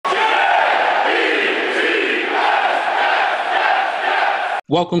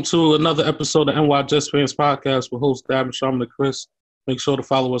Welcome to another episode of NY Just Fans Podcast with host Davin Sharman and Chris. Make sure to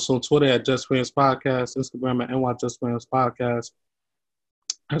follow us on Twitter at Just Fans Podcast, Instagram at NY Just Fans Podcast.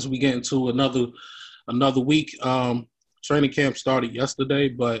 As we get into another week, training camp started yesterday,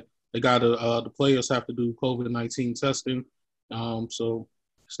 but they got the players have to do COVID-19 testing. So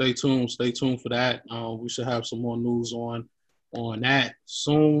stay tuned for that. We should have some more news on that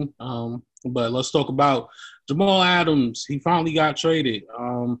soon. But let's talk about Jamal Adams. He finally got traded.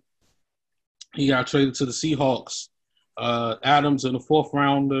 He got traded to the Seahawks. Adams in the fourth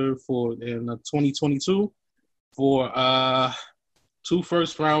rounder in 2022 for two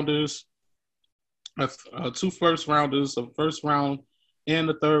first rounders, a first round and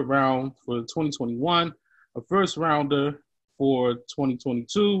the third round for 2021, a first rounder for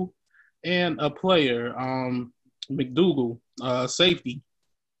 2022, and a player, McDougal, safety.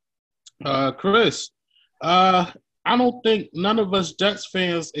 Chris, I don't think none of us Jets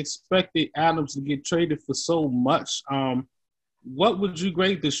fans expected Adams to get traded for so much. What would you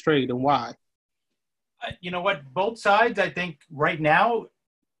grade this trade and why? You know what? Both sides, I think right now,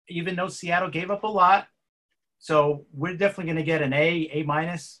 even though Seattle gave up a lot, so we're definitely going to get an A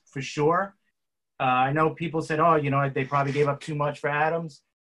minus for sure. I know people said, they probably gave up too much for Adams.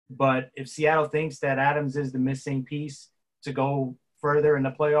 But if Seattle thinks that Adams is the missing piece to go further in the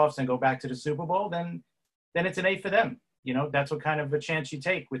playoffs and go back to the Super Bowl, then it's an A for them. You know, that's what kind of a chance you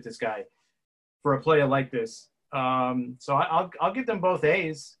take with this guy for a player like this. So I'll give them both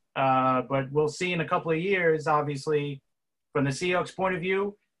A's. But we'll see in a couple of years, obviously, from the Seahawks' point of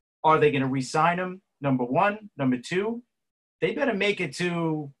view, are they going to re-sign him? Number one. Number two, they better make it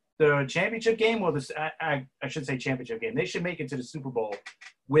to the championship game, or I should say championship game. They should make it to the Super Bowl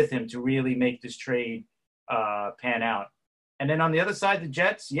with him to really make this trade pan out. And then on the other side, the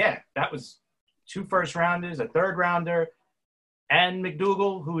Jets, that was two first rounders, a third rounder, and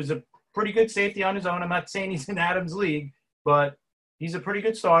McDougal, who is a pretty good safety on his own. I'm not saying he's in Adams' league, but he's a pretty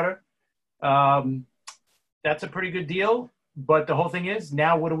good starter. That's a pretty good deal. But the whole thing is,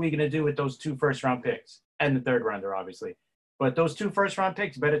 now what are we going to do with those two first-round picks? And the third rounder, obviously. But those two first-round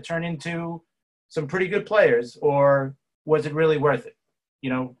picks better turn into some pretty good players, or was it really worth it? You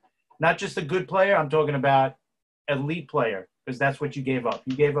know, not just a good player. I'm talking about elite player, because that's what you gave up.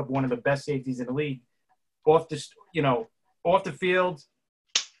 You gave up one of the best safeties in the league off the field,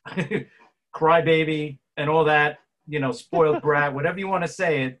 crybaby and all that, spoiled brat, whatever you want to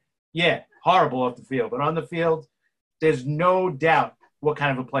say it. Yeah, horrible off the field. But on the field, there's no doubt what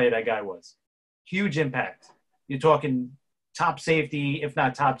kind of a player that guy was. Huge impact. You're talking top safety, if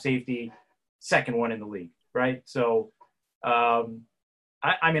not top safety, second one in the league, right? So,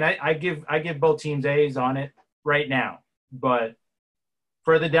 I give both teams A's on it right now. But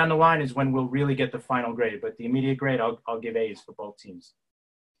further down the line is when we'll really get the final grade. But the immediate grade, I'll give A's for both teams.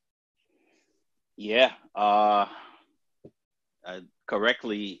 Yeah,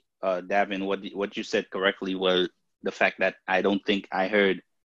 correctly, Davin, what you said correctly was the fact that I don't think I heard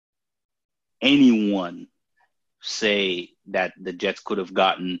anyone say that the Jets could have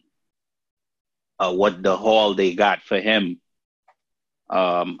gotten what the haul they got for him.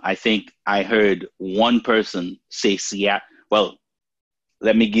 I think I heard one person say Seattle. Well,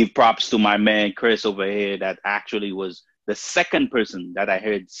 let me give props to my man Chris over here. That actually was the second person that I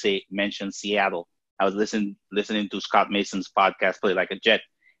heard mention Seattle. I was listening to Scott Mason's podcast, Play Like a Jet,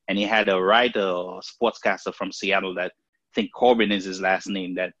 and he had a writer or sportscaster from Seattle that I think Corbin is his last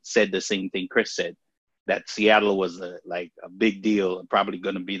name, that said the same thing Chris said, that Seattle was a big deal, probably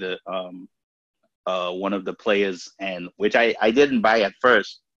going to be the one of the players, and which I didn't buy at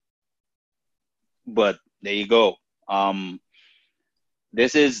first, but there you go.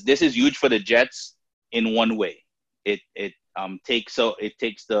 This is huge for the Jets in one way. It takes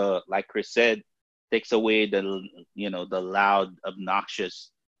the, like Chris said, takes away the loud,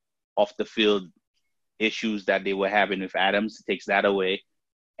 obnoxious off the field issues that they were having with Adams. It takes that away,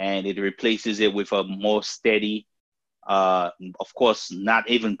 and it replaces it with a more steady, of course, not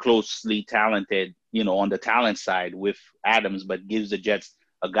even closely talented, on the talent side with Adams, but gives the Jets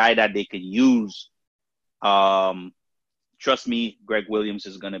a guy that they can use. Trust me, Greg Williams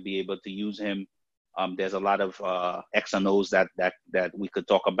is going to be able to use him. There's a lot of X and O's that we could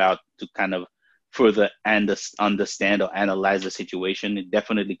talk about to kind of further understand or analyze the situation. It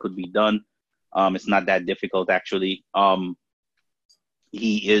definitely could be done. It's not that difficult, actually.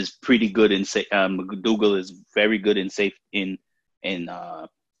 He is pretty good in McDougal is very good in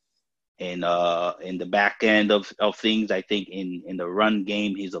the back end of things. I think in the run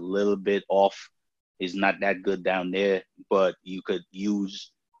game, he's a little bit off. He's not that good down there, but you could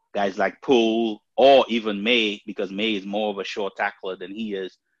use guys like Poole or even May, because May is more of a short tackler than he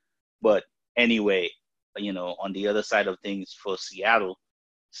is. But anyway, on the other side of things for Seattle,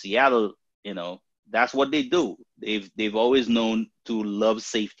 that's what they do. They've always known to love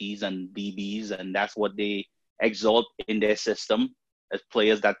safeties and DBs, and that's what they exalt in their system as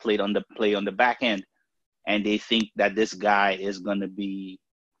players that play on the back end. And they think that this guy is going to be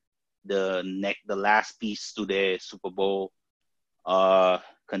the last piece to their Super Bowl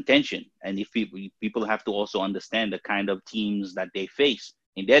contention. And if people have to also understand the kind of teams that they face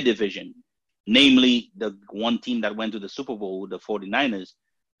in their division, namely the one team that went to the Super Bowl, the 49ers,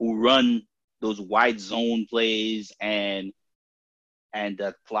 who run those wide zone plays and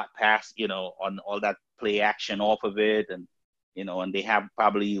that flat pass, on all that play action off of it. And, and they have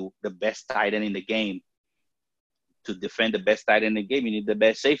probably the best tight end in the game. To defend the best tight end in the game, you need the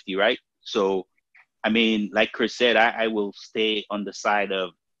best safety, right? So, I mean, like Chris said, I will stay on the side of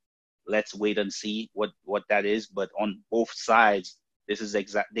let's wait and see what that is. But on both sides, this is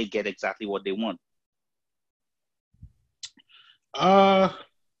they get exactly what they want. I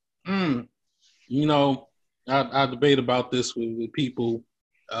debate about this with people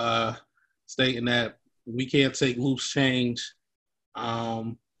stating that we can't take loose change.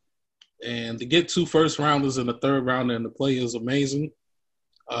 And to get 2 first-rounders and a third-rounder in the play is amazing.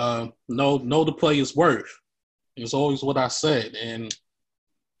 Know the player's worth. It's always what I said. And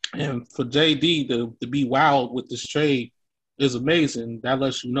for JD to be wild with this trade is amazing. That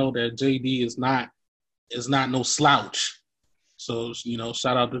lets you know that JD is not no slouch. So,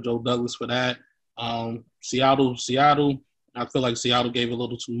 shout out to Joe Douglas for that. Seattle, I feel like Seattle gave a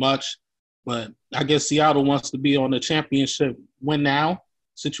little too much, but I guess Seattle wants to be on the championship win now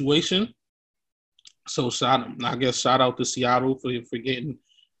situation. So shout out to Seattle for getting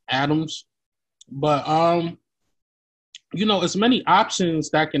Adams. But as many options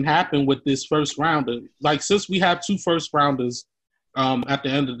that can happen with this first rounder. Like, since we have 2 first rounders at the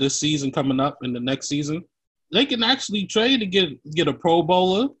end of this season coming up in the next season, they can actually trade to get a Pro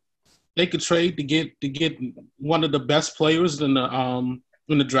Bowler. They could trade to get one of the best players in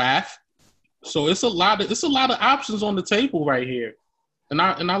the draft. So it's a lot of options on the table right here. And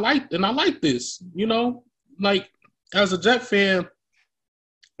I like this. Like, as a Jet fan,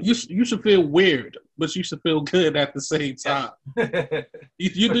 you should feel weird, but you should feel good at the same time.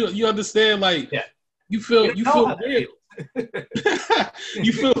 You understand? Like, yeah. You feel weird.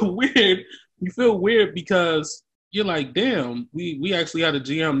 You feel weird. You feel weird because you're like, damn, we actually had a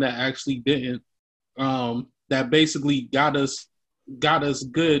GM that actually didn't that basically got us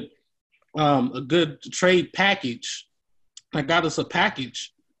good a good trade package. I got us a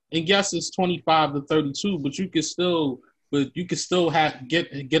package, and yes, it's 25 to 32, but you can still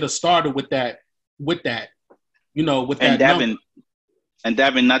get a starter with that. With that Davin, and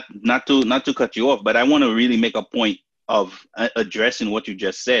Davin, not to cut you off, but I want to really make a point of addressing what you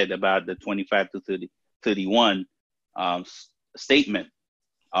just said about the 25 to 31 statement.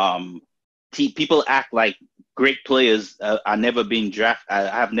 People act like great players are never being drafted.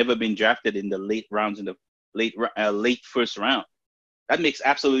 Have never been drafted in the late rounds, in the late first round. That makes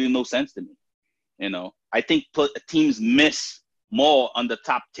absolutely no sense to me. I think teams miss more on the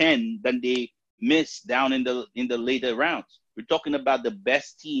top 10 than they miss down in the later rounds. We're talking about the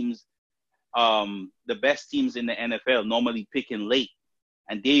best teams in the NFL normally picking late,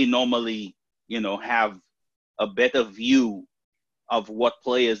 and they normally, have a better view of what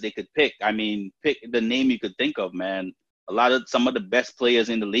players they could pick. I mean, pick the name you could think of, man. Some of the best players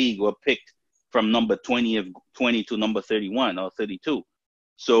in the league were picked from number 20 to number 31 or 32.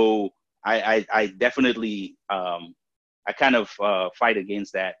 So I definitely I kind of fight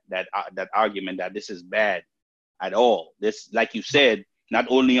against that argument that this is bad at all. This, like you said, not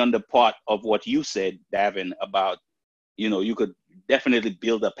only on the part of what you said, Davin, about, you could definitely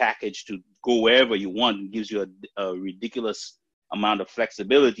build a package to go wherever you want. It gives you a ridiculous amount of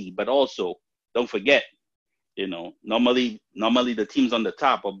flexibility, but also don't forget, normally the teams on the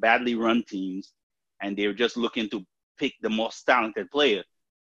top are badly run teams, and they're just looking to pick the most talented player,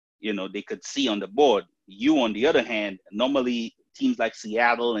 they could see on the board. You, on the other hand, normally teams like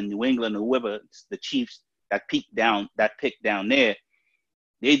Seattle and New England, or whoever, the Chiefs that pick down there,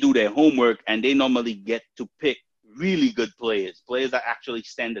 they do their homework, and they normally get to pick really good players that actually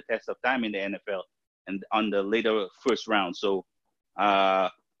stand the test of time in the NFL and on the later first round. So I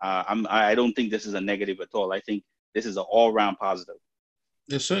don't think this is a negative at all. I think this is an all-round positive.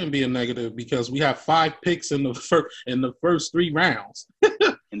 It shouldn't be a negative because we have 5 picks in the first 3 rounds.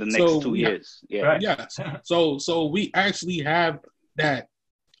 In the next 2 years. Yeah. Right. Yes. So we actually have that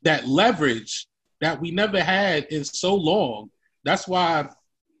leverage that we never had in so long. That's why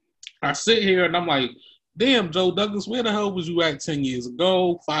I sit here and I'm like, damn, Joe Douglas, where the hell was you at 10 years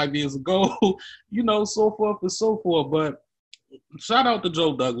ago, 5 years ago, so forth and so forth. But shout out to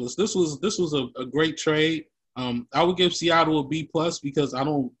Joe Douglas. This was a great trade. I would give Seattle a B plus because I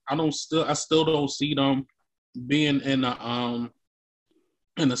still don't see them being in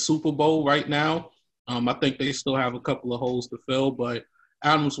the Super Bowl right now. I think they still have a couple of holes to fill, but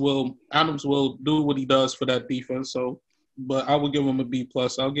Adams will do what he does for that defense. So, but I would give him a B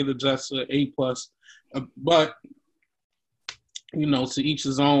plus. I'll give the Jets an A plus. But to each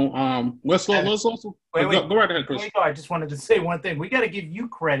his own. Let's also wait. Go right ahead, Chris. I just wanted to say one thing. We got to give you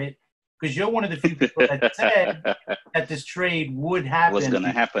credit because you're one of the few people that said that this trade would happen. Was going to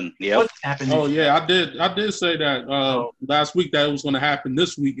happen. Yeah. Oh yeah, I did say that last week that it was going to happen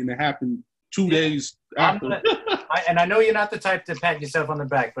this week, and it happened 2 days after. And I know you're not the type to pat yourself on the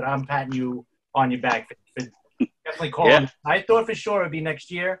back, but I'm patting you on your back for definitely calling. Yeah. I thought for sure it would be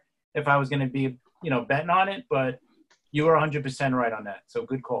next year if I was going to be, betting on it, but you were 100% right on that. So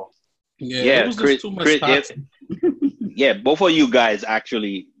good call. Yeah, it was Chris, just too much time. Yeah, both of you guys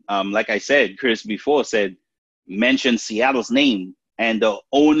actually, like I said, Chris before mentioned Seattle's name, and the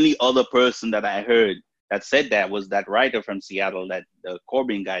only other person that I heard that said that was that writer from Seattle, that the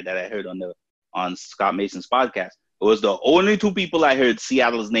Corbin guy that I heard on Scott Mason's podcast. It was the only two people I heard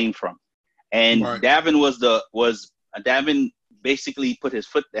Seattle's name from, and right. Davin basically put his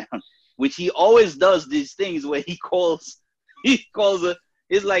foot down, which he always does these things where he calls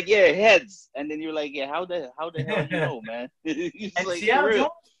it's like, yeah, heads, and then you're like, yeah, how the hell man? And like, Seattle,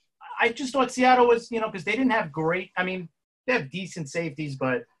 I just thought Seattle was, because they didn't have great. I mean, they have decent safeties,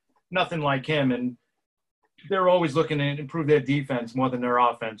 but nothing like him, and they're always looking to improve their defense more than their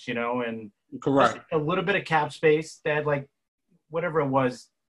offense, and correct. A little bit of cap space. They had like whatever it was,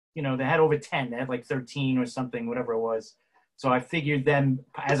 they had over 10. They had like 13 or something, whatever it was. So I figured them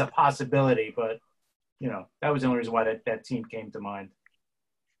as a possibility, but that was the only reason why that team came to mind.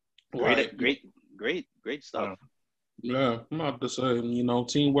 Great stuff. Yeah, I'm not to say,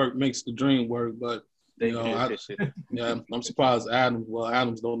 teamwork makes the dream work, but I'm surprised Adams. Well,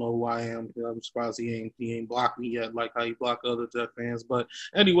 Adams don't know who I am. I'm surprised he ain't blocked me yet, like how he blocked other Jet fans. But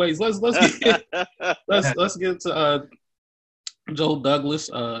anyways, let's get to Joe Douglas,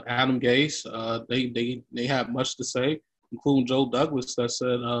 Adam Gase. They have much to say, including Joe Douglas that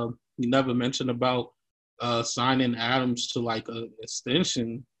said he never mentioned about signing Adams to like an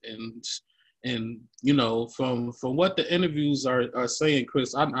extension and from what the interviews are saying,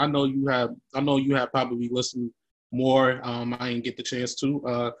 Chris, I know you have probably listened more. I didn't get the chance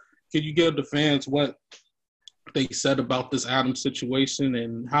to. Can you give the fans what they said about this Adams situation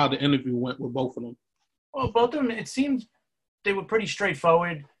and how the interview went with both of them? Well, both of them, it seems they were pretty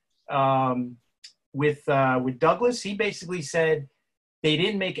straightforward. With Douglas, he basically said they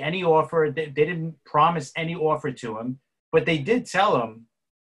didn't make any offer. They didn't promise any offer to him, but they did tell him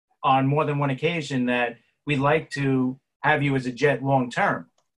on more than one occasion that we'd like to have you as a Jet long term.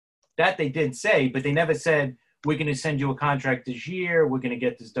 That they did say, but they never said, we're going to send you a contract this year, we're going to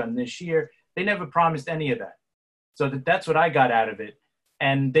get this done this year. They never promised any of that. So that's what I got out of it.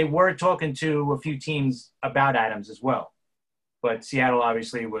 And they were talking to a few teams about Adams as well. But Seattle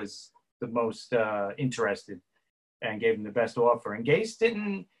obviously was the most interested and gave him the best offer. And Gase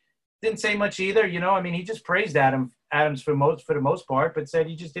didn't say much either. He just praised Adams for the most part, but said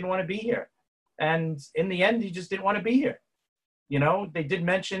he just didn't want to be here. And in the end, he just didn't want to be here.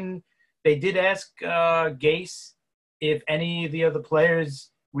 They did ask Gase if any of the other players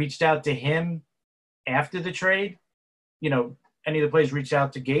reached out to him after the trade. Any of the players reached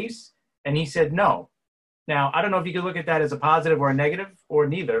out to Gase, and he said no. Now, I don't know if you could look at that as a positive or a negative or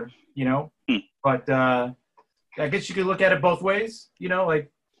neither, but I guess you could look at it both ways,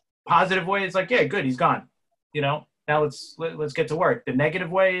 like positive way is like, yeah, good, he's gone, now let's get to work. The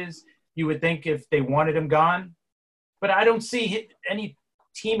negative way is you would think if they wanted him gone, but I don't see any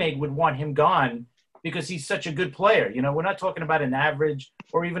teammate would want him gone because he's such a good player. We're not talking about an average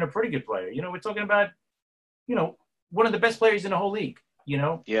or even a pretty good player. We're talking about, one of the best players in the whole league,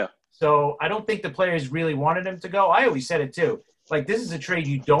 Yeah. So I don't think the players really wanted him to go. I always said it too. Like, this is a trade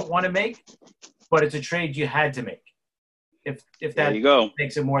you don't want to make, but it's a trade you had to make. If that there you go.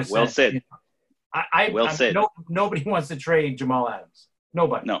 Makes it more sense. Well said. Said. Nobody wants to trade Jamal Adams.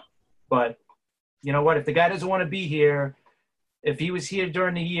 Nobody. No. But you know what? If the guy doesn't want to be here, if he was here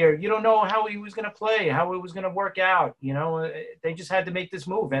during the year, you don't know how he was going to play, how it was going to work out. They just had to make this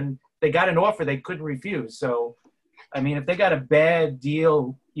move, and they got an offer they couldn't refuse. So, if they got a bad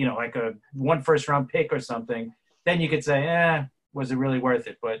deal, like a 1 first-round pick or something, then you could say, was it really worth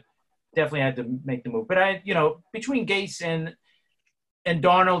it? But definitely had to make the move. But between Gase and And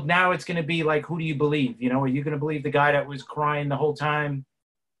Darnold, now it's going to be like, who do you believe? You know, are you going to believe the guy that was crying the whole time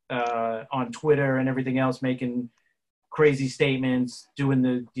on Twitter and everything else, making crazy statements, doing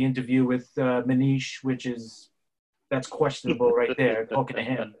the interview with Manish, that's questionable right there, talking to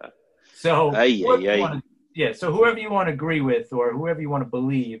him. So so whoever you want to agree with or whoever you want to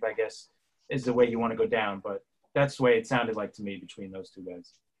believe, I guess, is the way you want to go down. But that's the way it sounded like to me between those two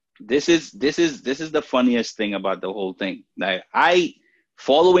guys. This is the funniest thing about the whole thing. Like,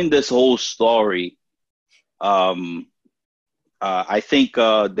 following this whole story, I think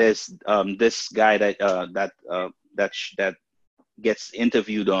there's this guy that gets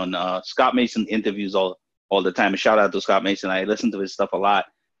interviewed on Scott Mason interviews all the time. Shout out to Scott Mason. I listen to his stuff a lot,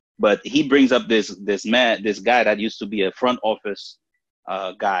 but he brings up this guy that used to be a front office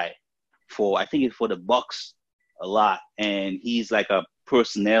guy for the Bucks a lot, and he's like a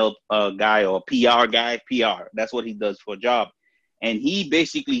personnel guy or PR guy. PR, that's what he does for a job. And he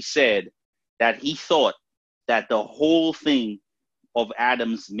basically said that he thought that the whole thing of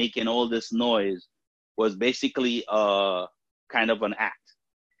Adams making all this noise was basically kind of an act.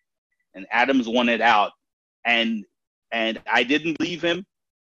 And Adams wanted out. And I didn't believe him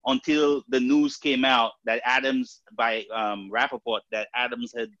until the news came out that Adams, by Rappaport, that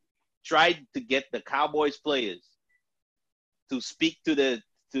Adams had tried to get the Cowboys players to speak to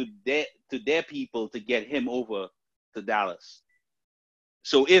their people to get him over to Dallas.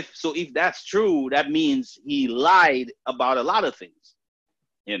 So if that's true, that means he lied about a lot of things,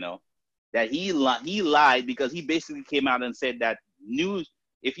 you know, that he lied because he basically came out and said that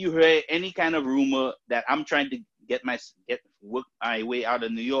if you heard any kind of rumor that I'm trying to work my way out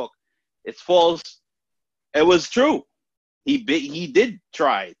of New York, it's false. It was true. He did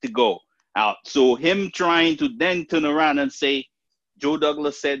try to go out. So him trying to then turn around and say Joe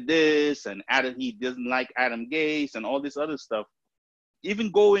Douglas said this and he doesn't like Adam Gase and all this other stuff.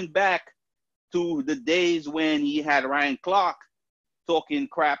 Even going back to the days when he had Ryan Clark talking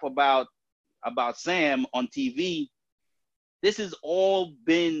crap about Sam on TV, this has all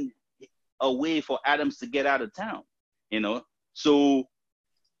been a way for Adams to get out of town, you know? So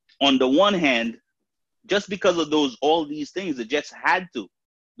on the one hand, just because of all these things, the Jets had to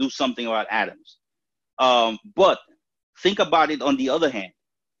do something about Adams. But think about it on the other hand.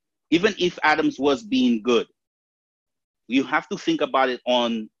 Even if Adams was being good, you have to think about it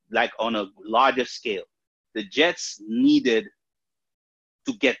on a larger scale. The Jets needed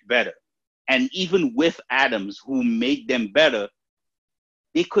to get better. And even with Adams, who made them better,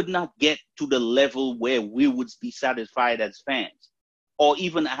 they could not get to the level where we would be satisfied as fans. Or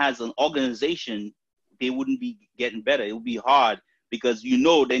even as an organization, they wouldn't be getting better. It would be hard because,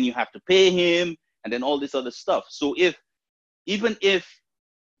 then you have to pay him and then all this other stuff. So even if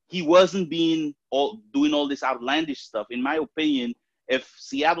he wasn't doing all this outlandish stuff, in my opinion, if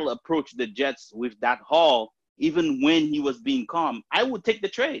Seattle approached the Jets with that haul, even when he was being calm, I would take the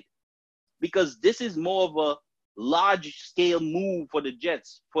trade. Because this is more of a large-scale move for the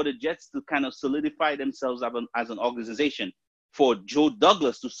Jets to kind of solidify themselves as an organization, for Joe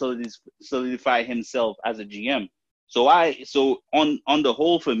Douglas to solidify himself as a GM. So on the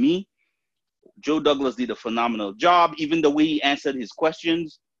whole, for me, Joe Douglas did a phenomenal job, even the way he answered his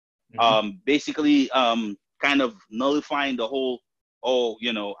questions, basically kind of nullifying the whole,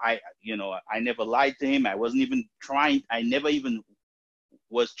 I never lied to him. I wasn't even trying. I never even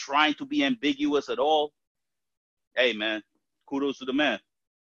was trying to be ambiguous at all. Hey, man, kudos to the man.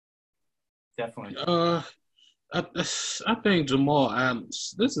 Definitely. I think Jamal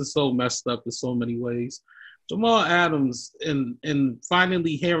Adams, this is so messed up in so many ways. Jamal Adams, and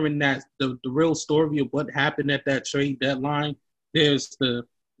finally hearing that the real story of what happened at that trade deadline, there's the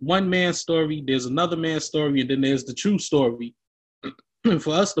one man's story, there's another man's story, and then there's the true story. And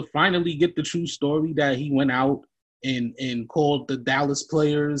for us to finally get the true story that he went out and called the Dallas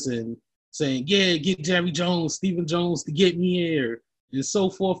players and saying, yeah, get Jerry Jones, Stephen Jones to get me here, and so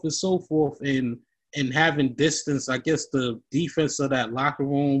forth, and having distance. I guess the defense of that locker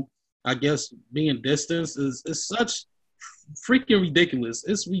room, I guess being distanced is such freaking ridiculous.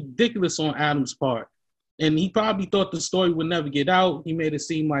 It's ridiculous on Adams' part. And he probably thought the story would never get out. He made it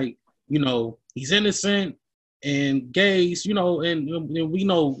seem like, he's innocent. And Gase, and we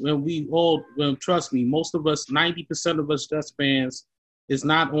know, and we all, trust me, most of us, 90% of us Jets fans is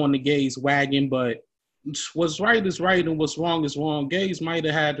not on the Gase wagon, but what's right is right and what's wrong is wrong. Gase might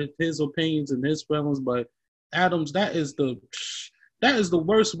have had his opinions and his feelings, but Adams, that is the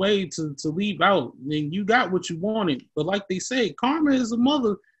worst way to leave out. I mean, you got what you wanted, but like they say, karma is a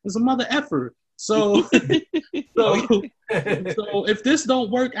mother effer. So if this don't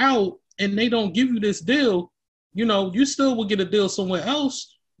work out and they don't give you this deal, you still will get a deal somewhere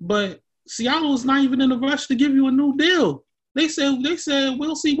else. But Seattle is not even in a rush to give you a new deal. They said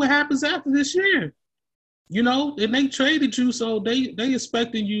we'll see what happens after this year. And they traded you, so they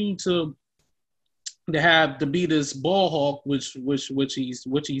expecting you to be this ball hawk, which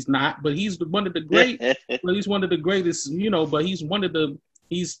he's not, but he's one of the great. Well, he's one of the greatest, but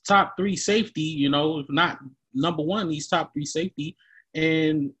he's top 3 safety, if not number 1, he's top 3 safety,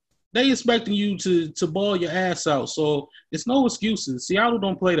 and they expecting you to ball your ass out. So it's no excuses. Seattle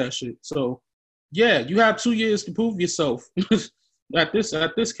don't play that shit. So yeah, you have 2 years to prove yourself at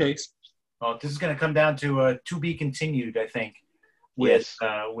this case. Well, this is going to come down to be continued, I think, with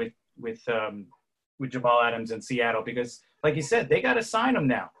Jamal Adams in Seattle, because, like you said, they got to sign him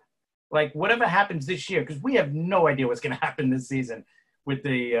now. Like, whatever happens this year, because we have no idea what's going to happen this season with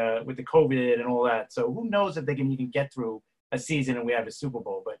the COVID and all that. So who knows if they can even get through a season and we have a Super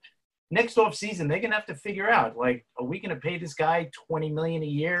Bowl. But next off season, they're going to have to figure out, like, are we going to pay this guy $20 million a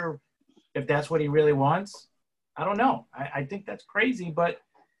year if that's what he really wants? I don't know. I think that's crazy, but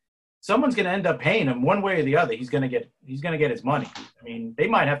someone's going to end up paying him one way or the other. He's going to get his money. I mean, they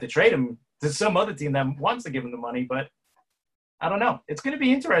might have to trade him to some other team that wants to give him the money, but I don't know. It's going to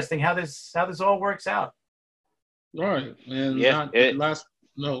be interesting how this all works out. All right, and go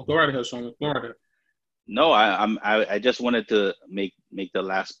right ahead, Sean. Go right ahead. No, I just wanted to make the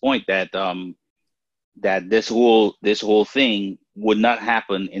last point that that this whole thing would not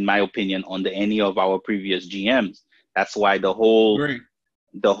happen, in my opinion, under any of our previous GMs. That's why the whole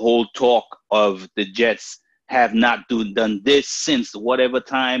talk of the Jets have not done this since whatever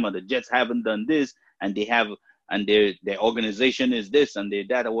time, or the Jets haven't done this, and they have, and their organization is this and their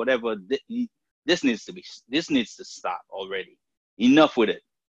that or whatever. This needs to stop already. Enough with it.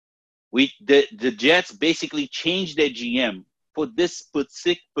 The Jets basically changed their GM for this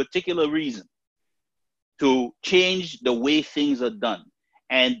particular reason, to change the way things are done.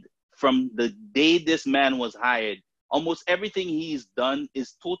 And from the day this man was hired, almost everything he's done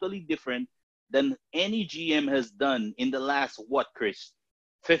is totally different than any GM has done in the last, Chris,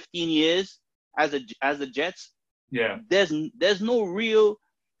 15 years as the Jets. Yeah. There's no real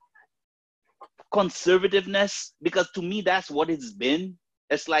conservativeness, because to me that's what it's been.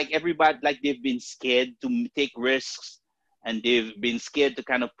 It's like everybody, like, they've been scared to take risks, and they've been scared to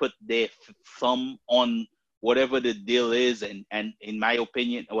kind of put their thumb on whatever the deal is. And in my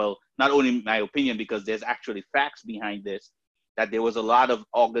opinion, well, not only my opinion, because there's actually facts behind this, that there was a lot of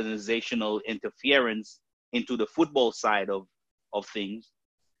organizational interference into the football side of things,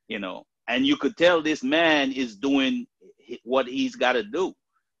 and you could tell this man is doing what he's got to do,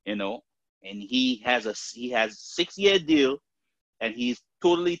 and he has a 6-year deal, and he's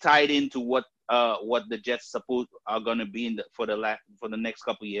totally tied into what the Jets are going to be for the next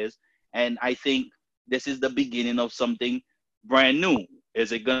couple of years. And I think this is the beginning of something brand new.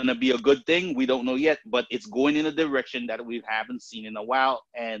 Is it going to be a good thing? We don't know yet, but it's going in a direction that we haven't seen in a while.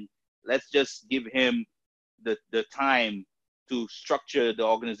 And let's just give him the time to structure the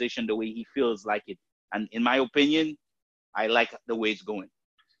organization the way he feels like it. And in my opinion, I like the way it's going.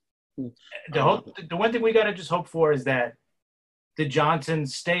 The one thing we got to just hope for is that the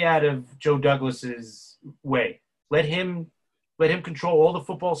Johnsons stay out of Joe Douglas's way. Let him control all the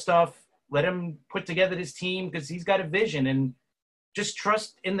football stuff. Let him put together this team, because he's got a vision, and just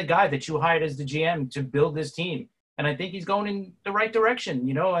trust in the guy that you hired as the GM to build this team. And I think he's going in the right direction.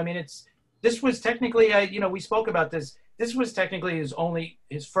 I mean, this was technically, we spoke about this. This was technically his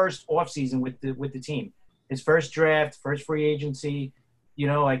first offseason with the team, his first draft, first free agency.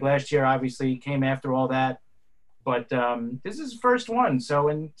 Like last year, obviously came after all that, but this is his first one.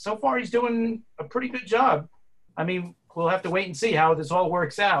 So far he's doing a pretty good job. I mean, we'll have to wait and see how this all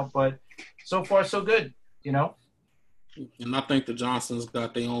works out, but so far so good, And I think the Johnsons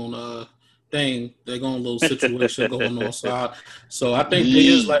got their own thing, their own little situation going on. So I think they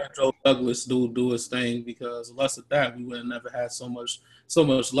is like Joe Douglas do his thing, because less of that, we would have never had so much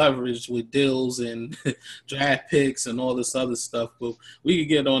leverage with deals and draft picks and all this other stuff. But we could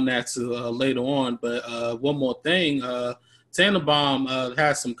get on that later on. But one more thing, Tannenbaum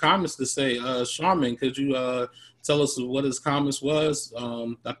had some comments to say. Sharman, could you tell us what his comments was?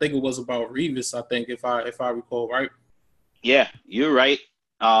 I think it was about Revis, I think, if I recall right. Yeah, you're right.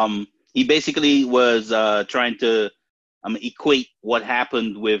 He basically was trying to equate what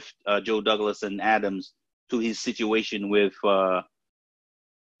happened with Joe Douglas and Adams to his situation with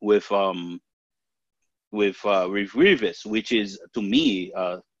Revis, which is, to me,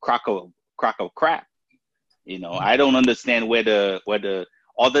 crock of crap. I don't understand whether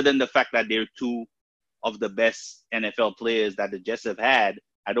other than the fact that they're two of the best NFL players that the Jets have had,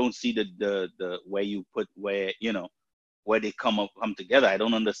 I don't see the where you put where where they come together. I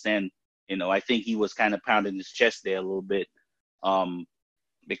don't understand. I think he was kind of pounding his chest there a little bit,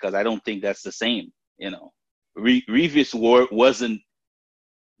 because I don't think that's the same. Revis wasn't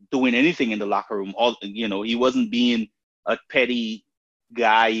doing anything in the locker room. He wasn't being a petty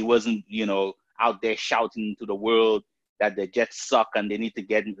guy. He wasn't, out there shouting to the world that the Jets suck and they need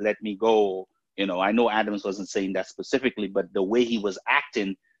to let me go. I know Adams wasn't saying that specifically, but the way he was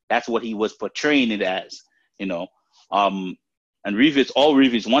acting, that's what he was portraying it as, And all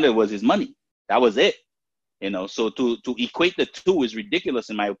Revis wanted was his money. That was it. So to equate the two is ridiculous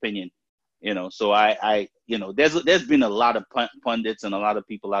in my opinion. So there's been a lot of pundits and a lot of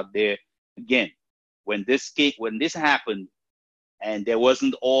people out there. Again, when this happened, and there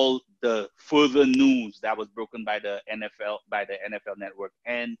wasn't all the further news that was broken by the NFL Network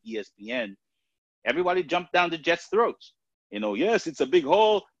and ESPN, everybody jumped down the Jets' throats. Yes, it's a big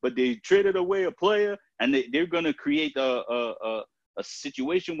haul, but they traded away a player, and they're going to create a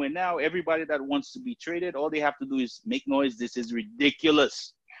situation where now everybody that wants to be traded, all they have to do is make noise. This is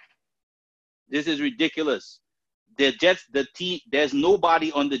ridiculous. This is ridiculous. The Jets, the team, there's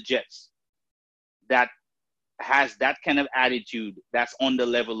nobody on the Jets that has that kind of attitude that's on the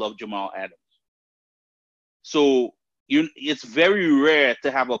level of Jamal Adams. So it's very rare to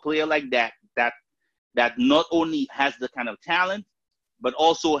have a player like that not only has the kind of talent, but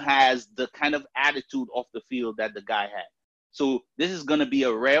also has the kind of attitude off the field that the guy had. So this is going to be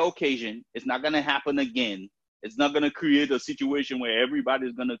a rare occasion. It's not going to happen again. It's not going to create a situation where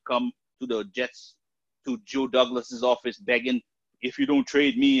everybody's going to come to the Jets, to Joe Douglas's office begging, if you don't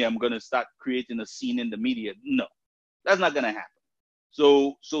trade me, I'm going to start creating a scene in the media. No, that's not going to happen.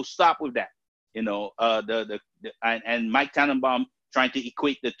 So stop with that. And Mike Tannenbaum trying to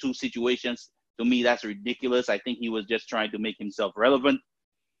equate the two situations, to me, that's ridiculous. I think he was just trying to make himself relevant,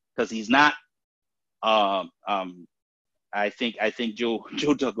 because he's not. I think Joe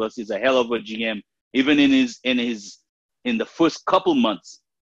Douglas is a hell of a GM. Even in the first couple months,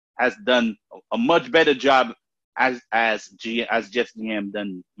 has done a much better job as Jets GM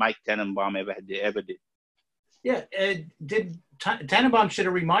than Mike Tannenbaum ever did. Yeah, Tannenbaum should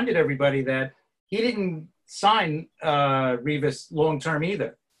have reminded everybody that he didn't sign Revis long term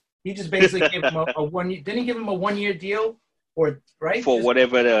either. He just basically gave him a 1 year. Didn't he give him a 1 year deal, or right? For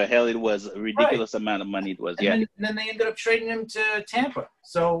whatever the hell it was, a ridiculous amount of money it was. And then they ended up trading him to Tampa.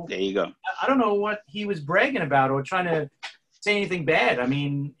 So there you go. I don't know what he was bragging about or trying to say anything bad. I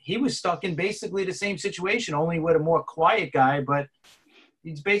mean, he was stuck in basically the same situation, only with a more quiet guy, but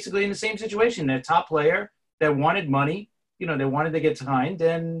he's basically in the same situation. They're a top player that wanted money. They wanted to get signed,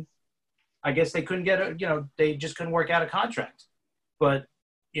 and I guess they couldn't get they just couldn't work out a contract. But,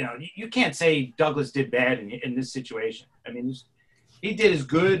 you can't say Douglas did bad in this situation. I mean, he did as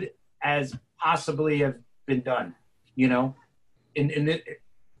good as possibly have been done, in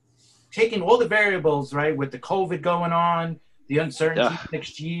taking all the variables, right, with the COVID going on, the uncertainty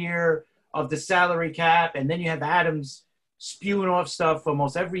next year of the salary cap, and then you have Adams spewing off stuff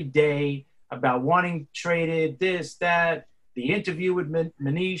almost every day about wanting traded, this, that, the interview with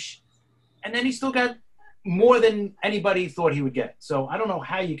Manish, and then he still got more than anybody thought he would get. So I don't know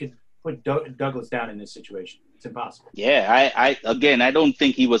how you could put Douglas down in this situation. It's impossible. Yeah, I don't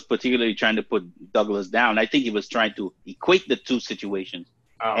think he was particularly trying to put Douglas down. I think he was trying to equate the two situations.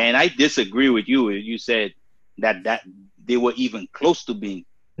 Oh. And I disagree with you. You said that they were even close to being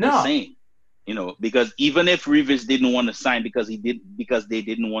the same. Because even if Revis didn't want to sign because they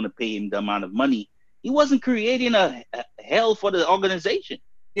didn't want to pay him the amount of money, he wasn't creating a hell for the organization.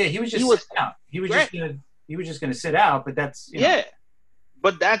 Yeah, he was just sitting out. He was just gonna sit out, but that's yeah.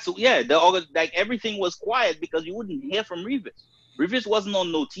 But that's everything was quiet because you wouldn't hear from Revis. Revis wasn't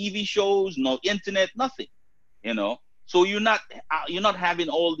on no TV shows, no internet, nothing. So you're not having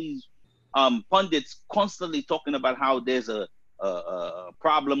all these pundits constantly talking about how there's a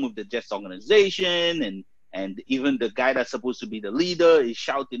problem with the Jets organization, and even the guy that's supposed to be the leader is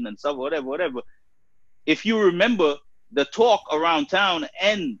shouting and stuff, whatever. If you remember, the talk around town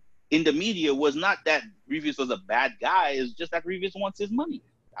and in the media was not that Revis was a bad guy. It's just that Revis wants his money.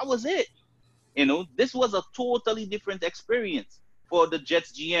 That was it. This was a totally different experience for the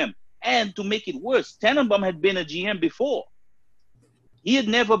Jets GM. And to make it worse, Tannenbaum had been a GM before. He had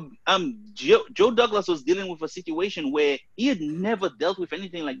never Joe Douglas was dealing with a situation where he had never dealt with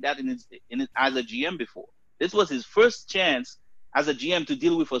anything like that as a GM before. This was his first chance as a GM to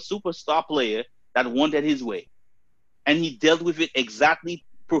deal with a superstar player that wanted his way. And he dealt with it exactly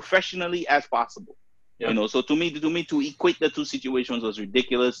professionally as possible. So to me to equate the two situations was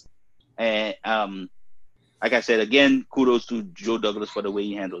ridiculous. And like I said, again, kudos to Joe Douglas for the way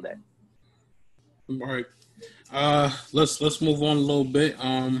he handled that. All right. Let's move on a little bit.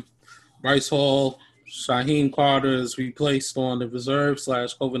 Bryce Hall, Shaheem Carter is replaced on the reserve /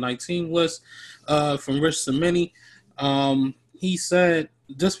 COVID-19 list from Rich Cimini. He said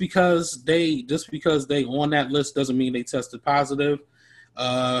just because they on that list doesn't mean they tested positive.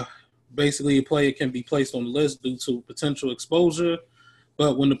 Basically, a player can be placed on the list due to potential exposure,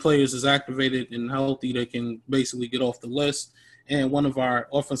 but when the players is activated and healthy, they can basically get off the list. And one of our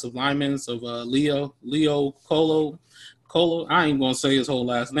offensive linemen of Leo Colo, I ain't gonna say his whole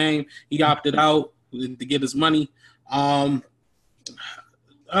last name. He opted out to get his money.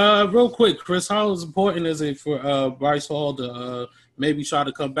 Real quick, Chris, how important is it for Bryce Hall to maybe try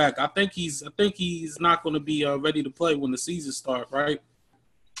to come back? I think he's not going to be ready to play when the season starts, right?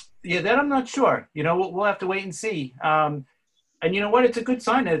 Yeah, that I'm not sure. We'll have to wait and see. And you know what? It's a good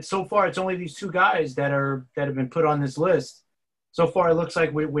sign that so far it's only these two guys that have been put on this list. So far, it looks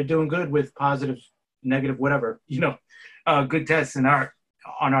like we're doing good with positive, negative, whatever. Good tests on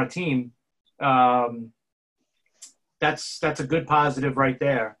our team. That's a good positive right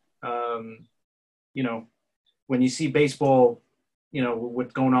there. When you see baseball,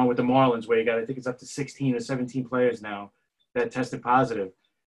 what's going on with the Marlins, where I think it's up to 16 or 17 players now that tested positive.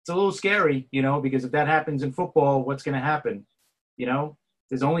 It's a little scary, because if that happens in football, what's going to happen?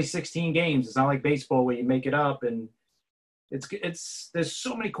 There's only 16 games. It's not like baseball where you make it up, and there's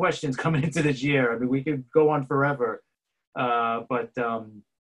so many questions coming into this year. I mean, we could go on forever,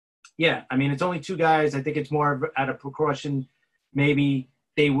 yeah, I mean, it's only two guys. I think it's more out of precaution. Maybe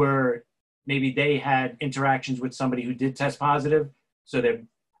they had interactions with somebody who did test positive, so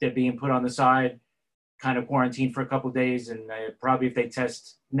they're being put on the side, kind of quarantined for a couple of days, and probably if they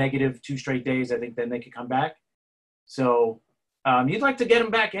test negative 2 straight days, I think then they could come back. So you'd like to get him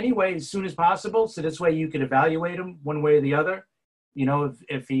back anyway as soon as possible, so this way you could evaluate him one way or the other.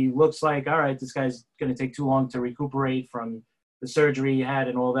 If he looks like, all right, this guy's going to take too long to recuperate from the surgery he had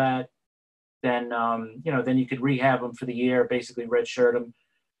and all that, then then you could rehab him for the year, basically redshirt him.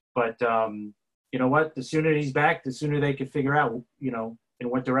 But you know what? The sooner he's back, the sooner they could figure out, in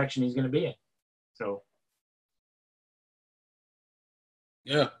what direction he's going to be in. So.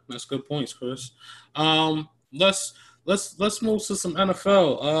 Yeah, that's good points, Chris. Let's move to some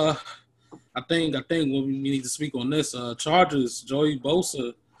NFL. I think we need to speak on this. Chargers, Joey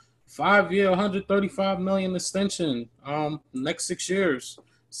Bosa, 5-year, $135 million extension. Next 6 years,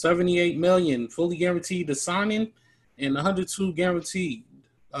 $78 million, fully guaranteed to signing, and $102 guaranteed.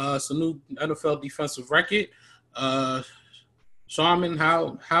 It's a new NFL defensive record. Sharman,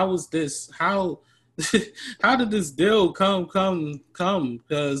 how is this? How did this deal come?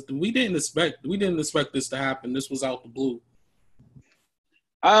 Because we didn't expect this to happen. This was out the blue.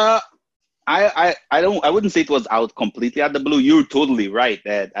 I wouldn't say it was out completely out the blue. You're totally right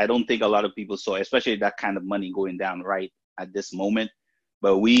that I don't think a lot of people saw, especially that kind of money going down right at this moment.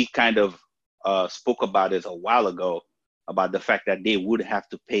 But we kind of spoke about it a while ago about the fact that they would have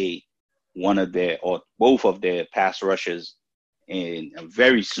to pay one of their or both of their pass rushers in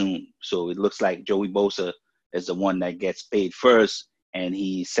very soon. So it looks like Joey Bosa is the one that gets paid first, and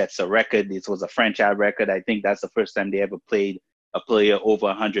he sets a record. This was a franchise record. I think that's the first time they ever played a player over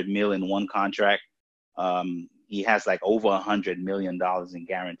 $100 million in one contract. He has like over $100 million in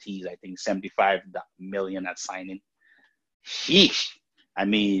guarantees. I think $75 million at signing. Sheesh. I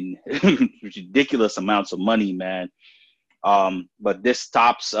mean, ridiculous amounts of money, man. But this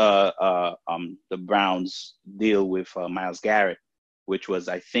stops the Browns deal with Myles Garrett, which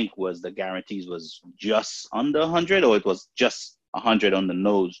I think the guarantees was just under 100, or it was just 100 on the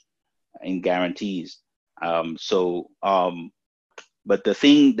nose in guarantees. But the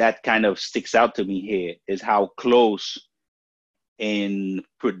thing that kind of sticks out to me here is how close in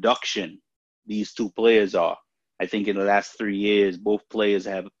production these two players are. I think in the last 3 years, both players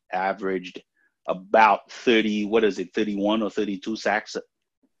have averaged about 31 or 32 sacks,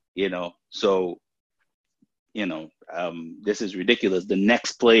 So, this is ridiculous. The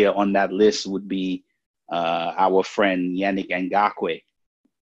next player on that list would be our friend Yannick Ngakoue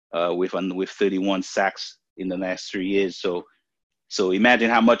with 31 sacks in the last 3 years. So imagine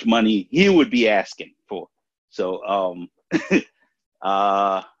how much money he would be asking for. So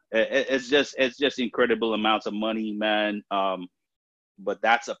it's just incredible amounts of money, man. But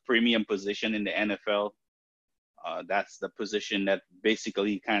that's a premium position in the NFL. That's the position that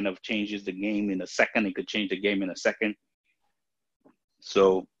basically kind of changes the game in a second. It could change the game in a second.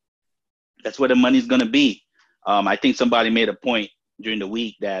 So that's where the money's going to be. I think somebody made a point during the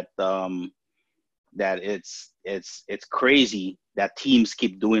week that that it's crazy that teams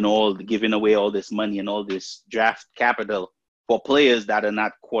keep giving away all this money and all this draft capital for players that are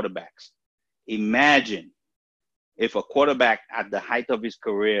not quarterbacks. Imagine if a quarterback at the height of his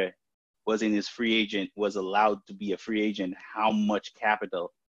career was allowed to be a free agent, how much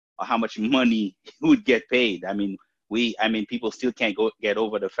capital or how much money he would get paid. I mean, people still can't get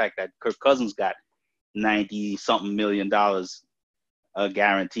over the fact that Kirk Cousins got $90-something million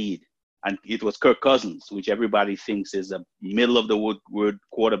guaranteed. And it was Kirk Cousins, which everybody thinks is a middle-of-the-wood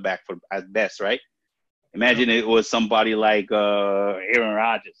quarterback at best, right? Imagine it was somebody like Aaron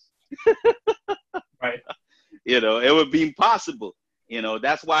Rodgers. Right. It would be impossible.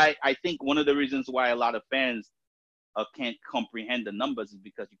 That's why I think one of the reasons why a lot of fans can't comprehend the numbers is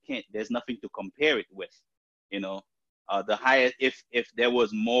because there's nothing to compare it with. The highest, if there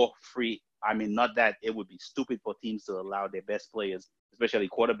was more free, not that it would be stupid for teams to allow their best players, especially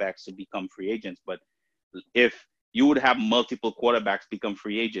quarterbacks, to become free agents. But if you would have multiple quarterbacks become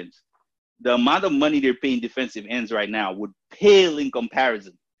free agents, the amount of money they're paying defensive ends right now would pale in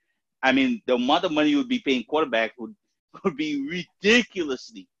comparison. The amount of money you would be paying quarterbacks would be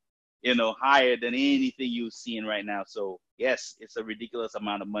ridiculously, higher than anything you're seeing right now. So yes, it's a ridiculous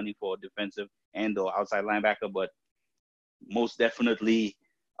amount of money for a defensive end or outside linebacker, but most definitely,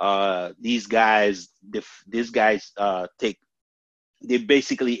 these guys they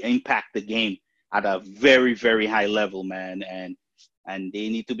basically impact the game at a very, very high level, man, and they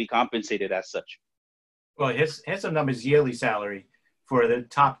need to be compensated as such. Well, here's some numbers: yearly salary for the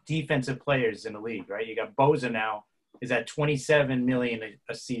top defensive players in the league, right? You got Bosa now is at $27 million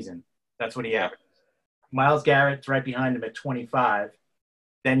a season. That's what he averages. Myles Garrett's right behind him at 25.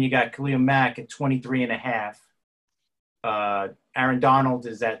 Then you got Khalil Mack at 23.5. Aaron Donald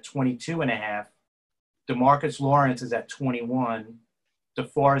is at 22.5. DeMarcus Lawrence is at 21.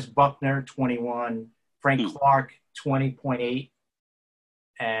 DeForest Buckner, 21. Frank Clark, 20.8.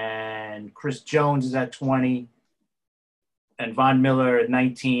 And Chris Jones is at 20. And Von Miller at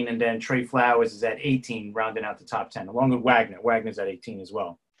 19. And then Trey Flowers is at 18, rounding out the top 10, along with Wagner. Wagner's at 18 as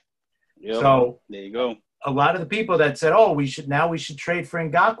well. Yep. So there you go. A lot of the people that said, "Oh, we should trade for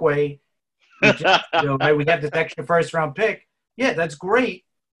Ngakoue," right? We have this extra first-round pick. Yeah, that's great,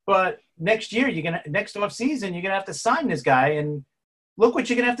 but next year next off season you're gonna have to sign this guy, and look what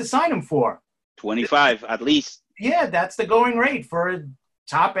you're gonna have to sign him for. 25 at least. Yeah, that's the going rate for a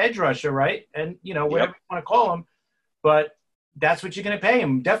top edge rusher, right? And whatever you want to call him, but that's what you're gonna pay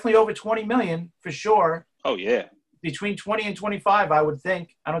him. Definitely over $20 million for sure. Oh yeah. Between 20 and 25, I would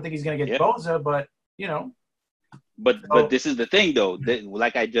think. I don't think he's gonna get Bosa, but But this is the thing, though.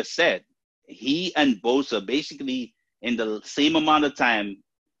 Like I just said, he and Bosa basically in the same amount of time.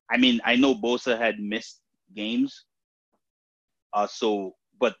 I know Bosa had missed games.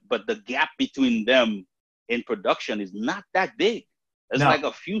 But the gap between them in production is not that big. It's like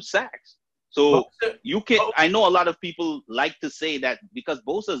a few sacks. So you can. I know a lot of people like to say that because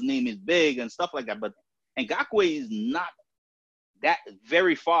Bosa's name is big and stuff like that, but Ngakoue is not that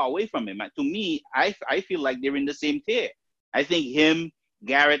very far away from him. To me, I feel like they're in the same tier. I think him,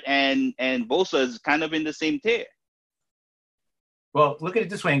 Garrett, and Bosa is kind of in the same tier. Well, look at it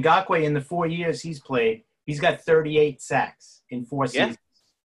this way. Ngakoue, in the 4 years he's played, he's got 38 sacks in 4 seasons.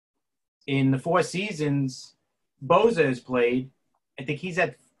 In the 4 seasons Bosa has played, I think he's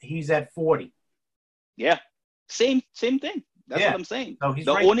at 40. Yeah, same thing. That's what I'm saying. So he's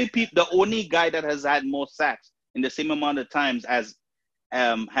the only guy that has had more sacks in the same amount of times as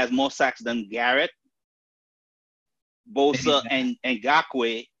has more sacks than Garrett, Bosa, and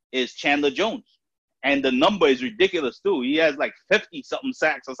Ngakoue is Chandler Jones. And the number is ridiculous too. He has like 50-something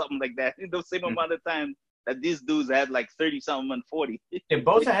sacks or something like that in the same amount of time that these dudes had like 30-something and 40.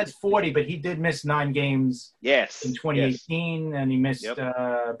 Bosa has 40, but he did miss 9 games in 2018, and he missed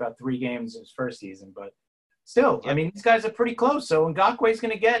about 3 games in his first season. But still, these guys are pretty close. So Ngakoue's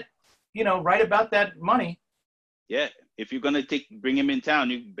going to get, right about that money. Yeah, if you're gonna bring him in town,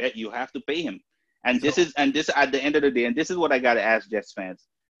 you have to pay him. And this at the end of the day, and this is what I gotta ask Jets fans,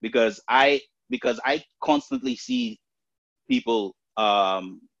 because I constantly see people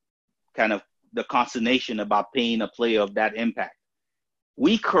kind of the consternation about paying a player of that impact.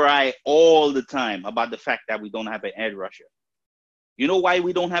 We cry all the time about the fact that we don't have an edge rusher. You know why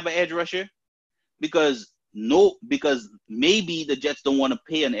we don't have an edge rusher? Because maybe the Jets don't want to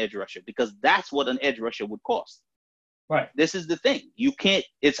pay an edge rusher, because that's what an edge rusher would cost. Right. This is the thing.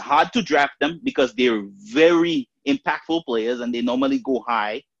 It's hard to draft them because they're very impactful players and they normally go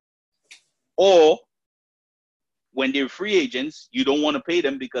high. Or when they're free agents, you don't want to pay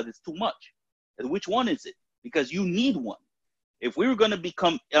them because it's too much. And which one is it? Because you need one. If we were going to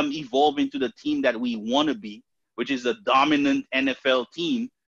become evolve into the team that we want to be, which is a dominant NFL team,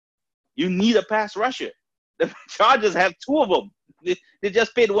 you need a pass rusher. The Chargers have two of them. They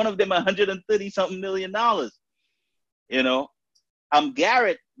just paid one of them $130-something million. You know,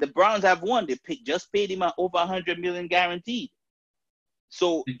 Garrett, the Browns have one. They just paid him over $100 million guaranteed.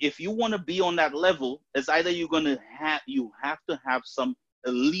 So if you want to be on that level, it's either you have to have some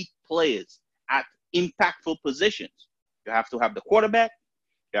elite players at impactful positions. You have to have the quarterback,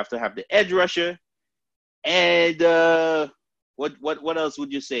 you have to have the edge rusher, and what else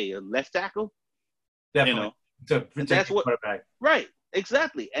would you say? A left tackle? Definitely. You know, that's what quarterback. Right,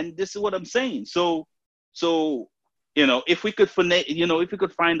 exactly. And this is what I'm saying. So you know, if we could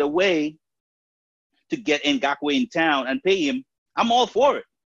find a way to get Ngakoue in town and pay him, I'm all for it.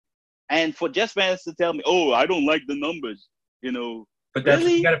 And for Jets fans to tell me, "Oh, I don't like the numbers," you know. But that's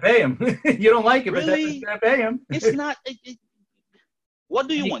really? You got to pay him. You don't like it, really? But that's you got to pay him. It's not. What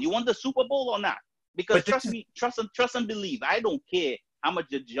do you want? You want the Super Bowl or not? Because trust and believe. I don't care how much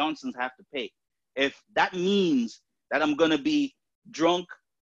the Johnsons have to pay. If that means that I'm gonna be drunk,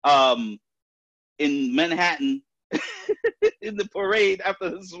 in Manhattan, in the parade after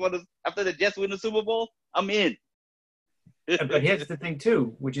the Jets win the Super Bowl, I'm in. But here's the thing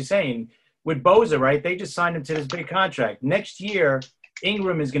too, what you're saying with Bosa, right? They just signed him to this big contract. Next year,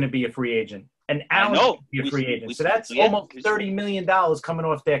 Ingram is going to be a free agent, and Allen will be a free agent. So that's almost $30 million coming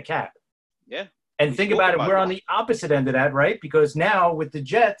off their cap. Yeah. And think about it, we're on the opposite end of that, right? Because now with the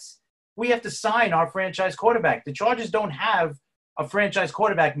Jets, we have to sign our franchise quarterback. The Chargers don't have a franchise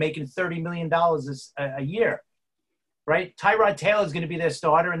quarterback making $30 million a year, right? Tyrod Taylor is going to be their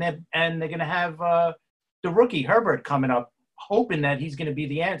starter, and they're going to have the rookie Herbert coming up, hoping that he's going to be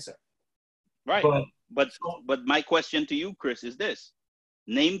the answer. Right. But my question to you, Chris, is this.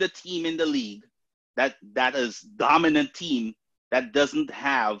 Name the team in the league that is dominant team that doesn't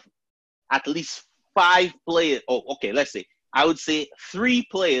have at least 5 players. Oh, okay, let's say. I would say 3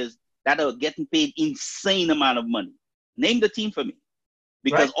 players that are getting paid insane amount of money. Name the team for me.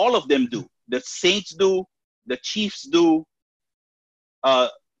 Because all of them do. The Saints do. The Chiefs do. I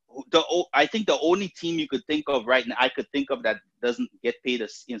think the only team you could think of right now, I could think of that doesn't get paid an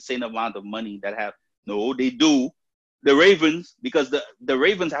insane amount of money they do. The Ravens, because the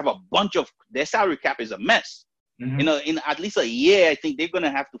Ravens have a bunch of, their salary cap is a mess. Mm-hmm. You know, in at least a year, I think they're going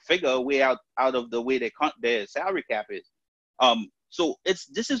to have to figure a way out of the way their salary cap is. So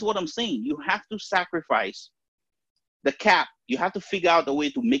this is what I'm saying. You have to sacrifice the cap. You have to figure out a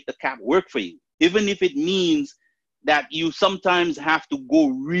way to make the cap work for you, even if it means that you sometimes have to go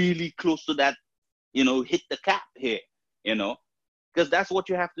really close to that, you know, hit the cap here, you know, because that's what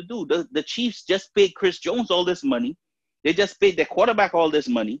you have to do. The Chiefs just paid Chris Jones all this money. They just paid their quarterback all this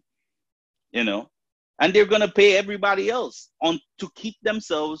money, you know, and they're going to pay everybody else to keep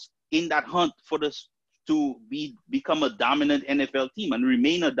themselves in that hunt to become a dominant NFL team and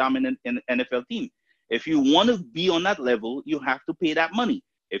remain a dominant NFL team. If you want to be on that level, you have to pay that money.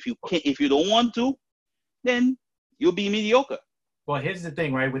 If you don't want to, then you'll be mediocre. Well, here's the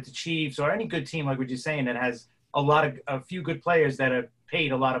thing, right? With the Chiefs or any good team, like what you're saying, that has a few good players that are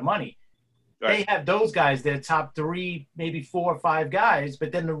paid a lot of money. Right. They have those guys, their top 3, maybe 4 or 5 guys,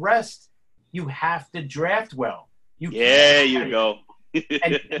 but then the rest, you have to draft well. You go.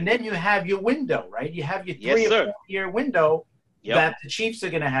 and then you have your window, right? You have your 3 or 4 year window that the Chiefs are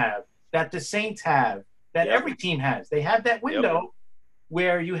going to have, that the Saints have, that every team has. They have that window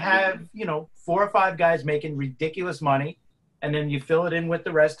where you have, you know, 4 or 5 guys making ridiculous money, and then you fill it in with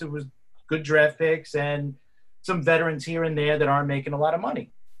the rest of good draft picks and some veterans here and there that aren't making a lot of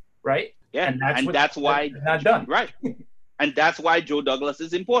money, right? Yeah, and that's why not done. Right. And that's why Joe Douglas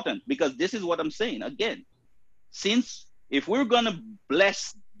is important, because this is what I'm saying. Again, since if we're going to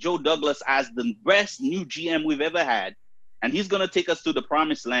bless Joe Douglas as the best new GM we've ever had, and he's going to take us to the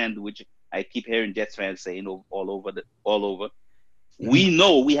promised land, which I keep hearing Jets fans saying all over, we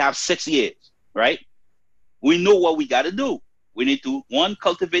know we have 6 years, right? We know what we got to do. We need to, 1,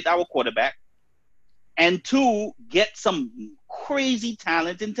 cultivate our quarterback, and 2, get some crazy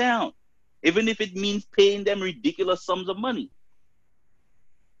talent in town, even if it means paying them ridiculous sums of money.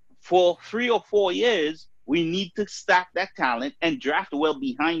 For 3 or 4 years, we need to stack that talent and draft well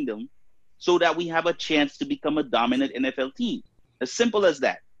behind them so that we have a chance to become a dominant NFL team. As simple as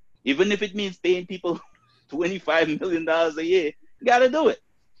that. Even if it means paying people $25 million a year, you got to do it.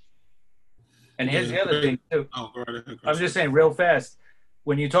 And here's the other thing, too. I'm just saying real fast.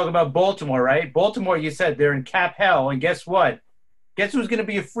 When you talk about Baltimore, right? Baltimore, you said they're in cap hell. And guess what? Guess who's going to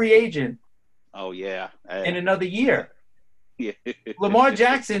be a free agent? Oh, yeah. In another year. Yeah. Lamar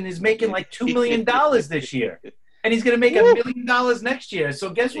Jackson is making like $2 million this year. And he's going to make $1 million next year. So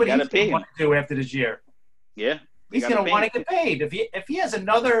guess what he's going to want to do after this year? Yeah. He's going to want to get paid. If he has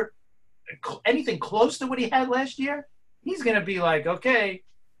anything close to what he had last year, he's going to be like, okay,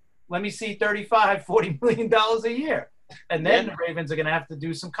 let me see $35-40 million a year. And then the Ravens are going to have to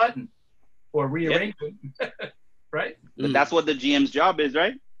do some cutting or rearranging. Right? But that's what the GM's job is,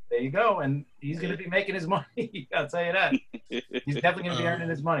 right? There you go. And he's going to be making his money. I'll tell you that. He's definitely going to be earning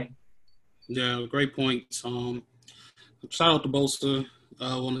his money. Yeah, great point. Shout out to Bosa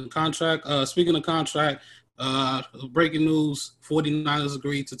on the contract. Speaking of contract, breaking news, 49ers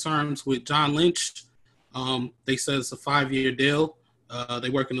agreed to terms with John Lynch. They said it's a 5-year deal.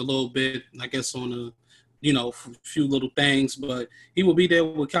 They're working a little bit, I guess, on a few little things, but he will be there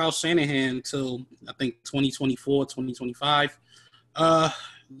with Kyle Shanahan until, I think, 2024, 2025.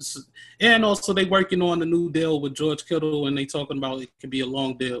 And also they working on a new deal with George Kittle, and they talking about it could be a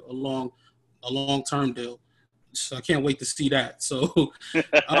long deal, a long-term deal. So I can't wait to see that. So,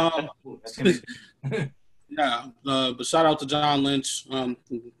 but shout out to John Lynch.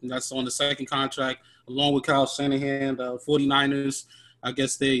 That's on the second contract, along with Kyle Shanahan. The 49ers, I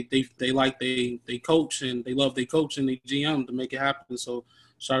guess they like they coach, and they love their coach and their GM to make it happen. So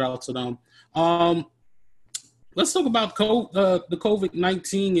shout out to them. Let's talk about the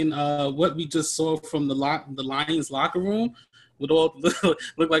COVID-19 and what we just saw from the Lions locker room. With all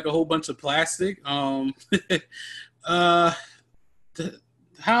look like a whole bunch of plastic. How's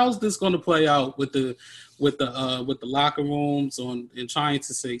this going to play out with the locker rooms and trying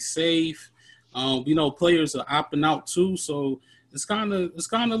to stay safe? Players are opting out too, so it's kind of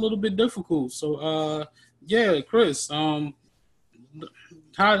a little bit difficult. So Chris, how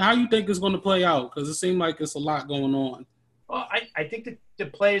you think it's going to play out? Because it seems like it's a lot going on. Well, I think that the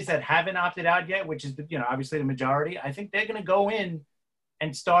players that haven't opted out yet, which is obviously the majority, I think they're going to go in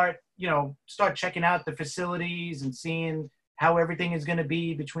and start checking out the facilities and seeing how everything is going to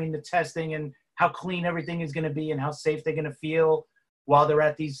be between the testing and how clean everything is going to be and how safe they're going to feel while they're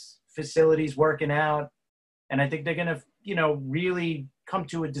at these facilities working out. And I think they're going to, really come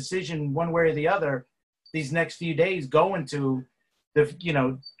to a decision one way or the other these next few days, going to the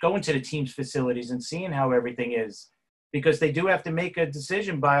team's facilities and seeing how everything is. Because they do have to make a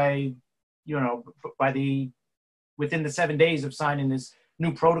decision within the 7 days of signing this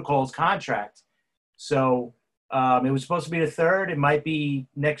new protocols contract. So it was supposed to be the 3rd. It might be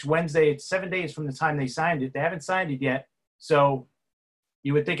next Wednesday. It's 7 days from the time they signed it. They haven't signed it yet. So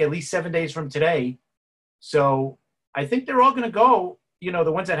you would think at least 7 days from today. So I think they're all going to go,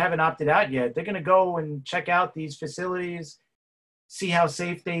 the ones that haven't opted out yet, they're going to go and check out these facilities, see how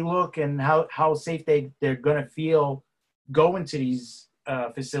safe they look and how safe they're going to feel going to these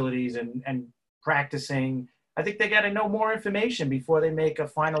facilities and practicing. I think they got to know more information before they make a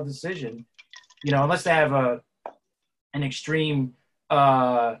final decision, unless they have an extreme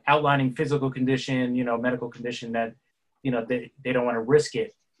outlining physical condition, medical condition that, they don't want to risk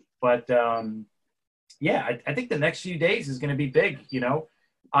it. But I think the next few days is going to be big.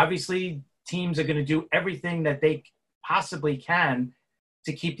 Obviously teams are going to do everything that they possibly can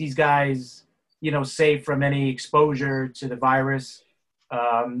to keep these guys safe from any exposure to the virus.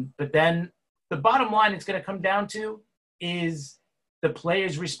 But then the bottom line it's going to come down to is the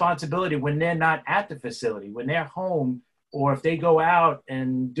player's responsibility when they're not at the facility, when they're home, or if they go out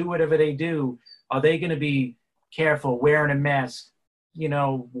and do whatever they do, are they going to be careful, wearing a mask,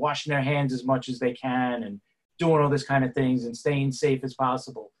 washing their hands as much as they can and doing all this kind of things and staying safe as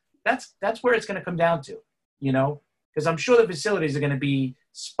possible? That's where it's going to come down to, because I'm sure the facilities are going to be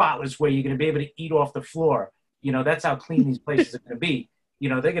spotless where you're going to be able to eat off the floor. That's how clean these places are going to be.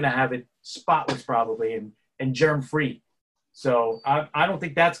 They're going to have it spotless probably and germ-free. So I don't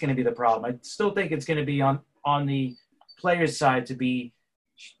think that's going to be the problem. I still think it's going to be on the players' side to be,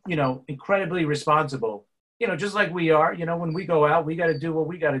 incredibly responsible. Just like we are, when we go out, we got to do what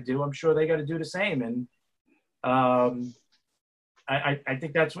we got to do. I'm sure they got to do the same. And I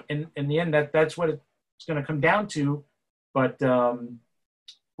think that's in the end that's what it's going to come down to. But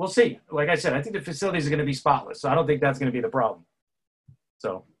we'll see. Like I said, I think the facilities are going to be spotless. So I don't think that's going to be the problem.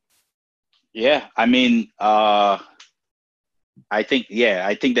 So. Yeah, I mean, I think the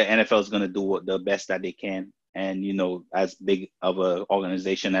NFL is going to do the best that they can. And, as big of an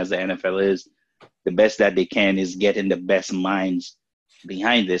organization as the NFL is, the best that they can is getting the best minds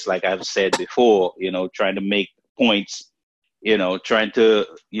behind this. Like I've said before, trying to make points, trying to,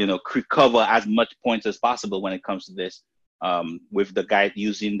 cover as much points as possible when it comes to this, with the guide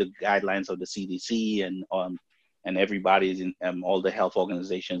using the guidelines of the CDC and everybody's in all the health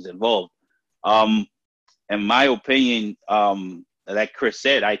organizations involved. In my opinion, like Chris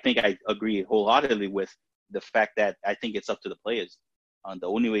said, I think I agree wholeheartedly with the fact that I think it's up to the players. The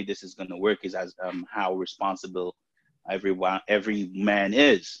only way this is going to work is as how responsible every man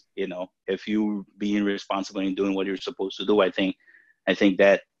is. You know, if you being responsible and doing what you're supposed to do, I think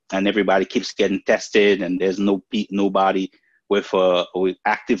that, and everybody keeps getting tested, and there's nobody with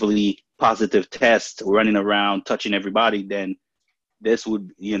actively positive test running around touching everybody, then this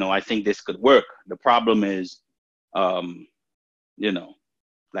would, I think this could work. The problem is, again,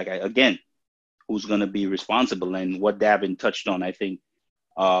 who's going to be responsible, and what Davin touched on, I think,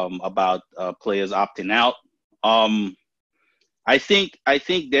 about players opting out. I think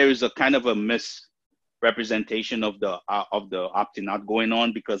there is a kind of a misrepresentation of the opting out going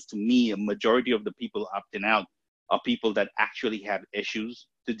on, because to me, a majority of the people opting out are people that actually have issues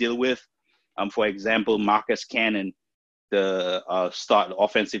to deal with. For example, Marcus Cannon, the start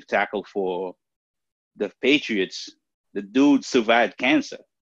offensive tackle for the Patriots, the dude survived cancer,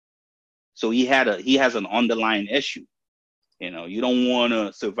 so he has an underlying issue. You don't want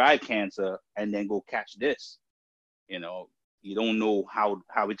to survive cancer and then go catch this. You don't know how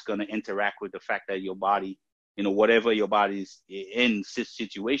it's going to interact with the fact that your body, whatever your body's in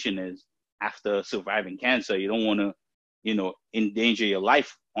situation is after surviving cancer. You don't want to, endanger your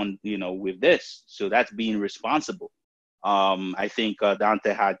life with this. So that's being responsible. I think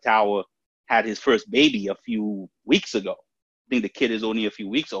Dante Hightower had his first baby a few weeks ago. I think the kid is only a few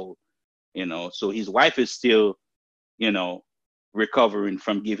weeks old, so his wife is still, recovering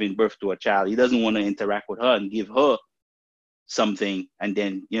from giving birth to a child. He doesn't want to interact with her and give her something, and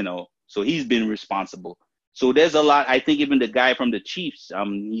then, so he's been responsible. So there's a lot. I think even the guy from the Chiefs,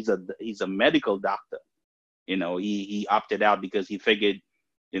 he's a medical doctor. He opted out because he figured,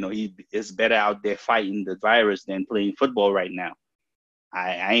 he is better out there fighting the virus than playing football right now.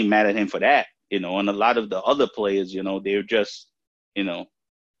 I ain't mad at him for that, and a lot of the other players, they're just,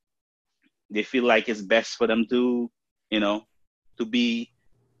 they feel like it's best for them to, to be,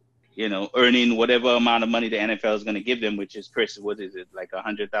 earning whatever amount of money the NFL is going to give them, which is, Chris, what is it, like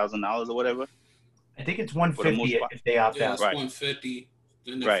 $100,000 or whatever? I think it's $150 if they opt out. It's right. $150.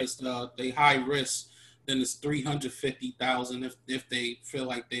 Then if right. it's they high risk, then it's $350,000 if they feel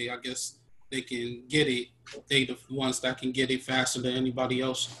like I guess they can get it. They the ones that can get it faster than anybody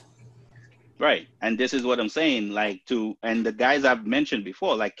else. Right. And this is what I'm saying, and the guys I've mentioned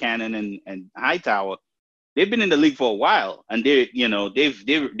before, like Cannon and Hightower, they've been in the league for a while, and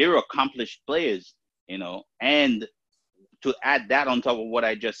they're accomplished players, and to add that on top of what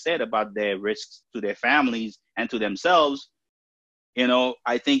I just said about their risks to their families and to themselves,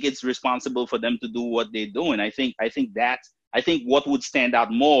 I think it's responsible for them to do what they're doing. I think what would stand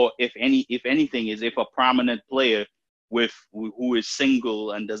out more, if anything, is if a prominent player who is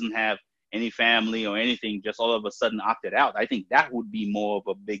single and doesn't have any family or anything just all of a sudden opted out. I think that would be more of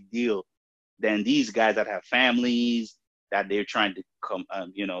a big deal than these guys that have families that they're trying to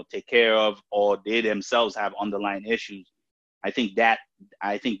take care of, or they themselves have underlying issues. I think that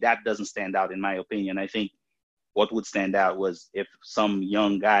doesn't stand out, in my opinion. I think what would stand out was if some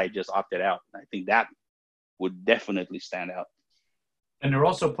young guy just opted out. I think that would definitely stand out. And they're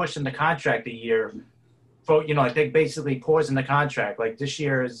also pushing the contract a year. For, I think basically pausing the contract. Like this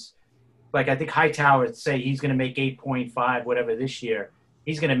year is, like I think Hightower say he's going to make 8.5 whatever this year.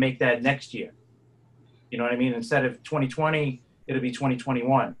 He's going to make that next year. You know what I mean? Instead of 2020, it'll be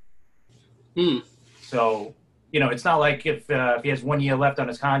 2021. So, it's not like if he has 1 year left on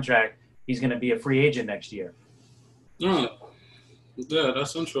his contract, he's going to be a free agent next year. Yeah,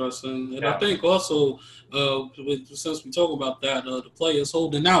 that's interesting. And I think also, since we talk about that, the players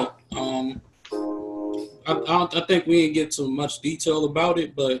holding out, I think we didn't get too much detail about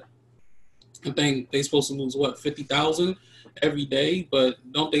it, but I think they're supposed to lose, $50,000 every day, but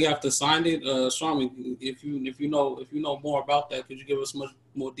don't they have to sign it? Sharman, if you know more about that, could you give us much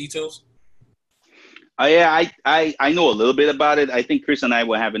more details? Yeah, I know a little bit about it. I think Chris and I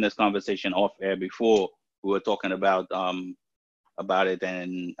were having this conversation off air before. We were talking about it,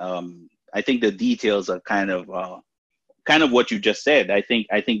 and I think the details are kind of what you just said. I think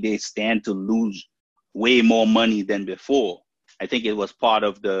they stand to lose way more money than before. I think it was part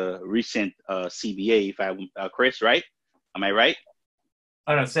of the recent CBA. Chris, right? Am I right?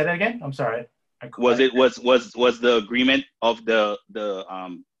 Oh no, say that again. I'm sorry. Was the agreement of the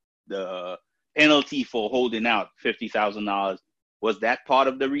penalty for holding out $50,000? Was that part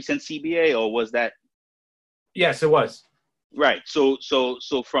of the recent CBA, or was that? Yes, it was. Right. So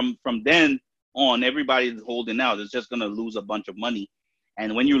from then on, everybody that's holding out is just going to lose a bunch of money,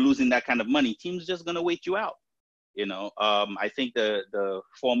 and when you're losing that kind of money, teams just going to wait you out. I think the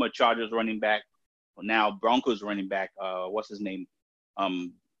former Chargers running back, now Broncos running back, what's his name?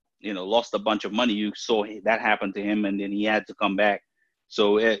 lost a bunch of money. You saw that happen to him, and then he had to come back.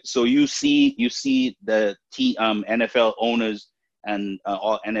 So you see the NFL owners and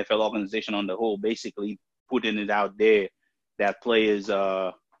all NFL organization on the whole basically putting it out there that players,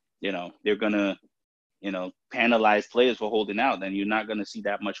 they're gonna, penalize players for holding out, and you're not gonna see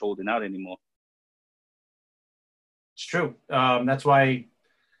that much holding out anymore. It's true. That's why,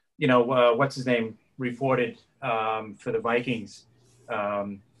 what's his name reported for the Vikings.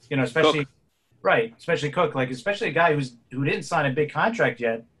 Especially Cook. Right, especially Cook, especially a guy who didn't sign a big contract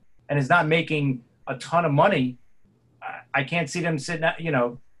yet and is not making a ton of money. I can't see them sitting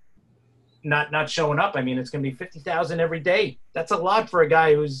out, not showing up. I mean, it's going to be $50,000 every day. That's a lot for a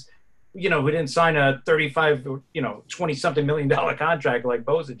guy who's, who didn't sign a 35, 20-something $1 million contract like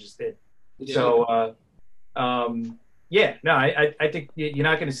Bosa just did. Yeah. So, I think you're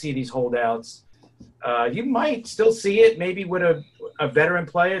not going to see these holdouts. You might still see it maybe with a veteran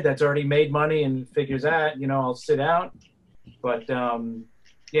player that's already made money and figures out, I'll sit out. But,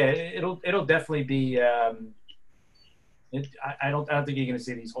 it'll definitely be I don't think you're going to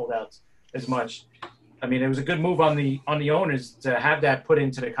see these holdouts as much. I mean, it was a good move on the owners to have that put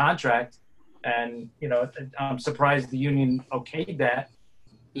into the contract, and I'm surprised the union okayed that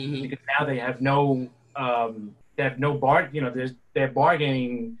because now they have no their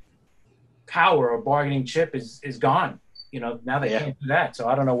bargaining power or bargaining chip is gone. Now they can't do that, so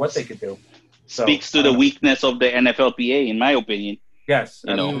I don't know what they could do. So, speaks to the weakness of the NFLPA, in my opinion. Yes,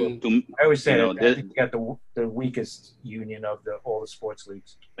 I always say that. I think you got the weakest union of all the sports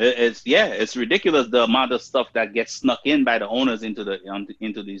leagues. It's ridiculous the amount of stuff that gets snuck in by the owners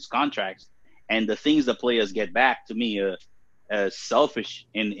into these contracts, and the things the players get back. To me, are selfish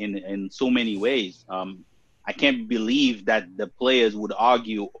in so many ways. I can't believe that the players would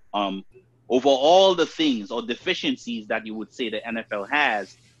argue over all the things or deficiencies that you would say the NFL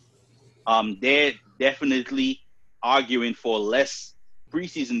has. They're definitely arguing for less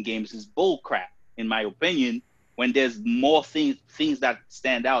preseason games is bull crap, in my opinion, when there's more things that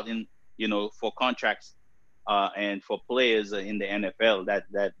stand out in, for contracts and for players in the NFL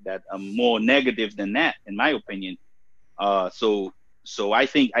that are more negative than that, in my opinion. So I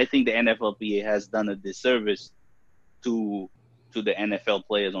think the NFLPA has done a disservice to the NFL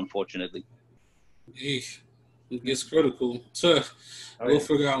players, unfortunately. It gets critical. So we'll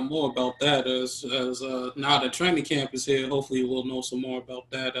figure out more about that as now that training camp is here. Hopefully, we'll know some more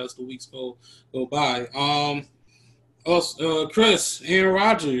about that as the weeks go by. Chris, Aaron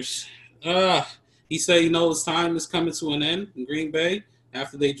Rodgers, he said, his time is coming to an end in Green Bay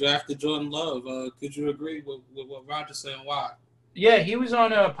after they drafted Jordan Love. Could you agree with what Rodgers said and why? Yeah, he was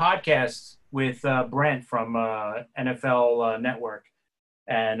on a podcast with Brent from NFL Network,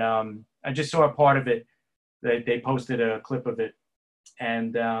 and I just saw a part of it. They posted a clip of it,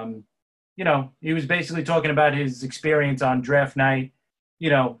 and he was basically talking about his experience on draft night.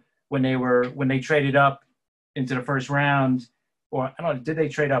 When they traded up into the first round, or I don't know, did they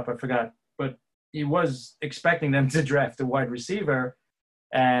trade up? I forgot, but he was expecting them to draft a wide receiver,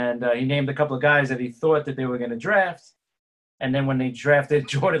 and he named a couple of guys that he thought that they were going to draft. And then when they drafted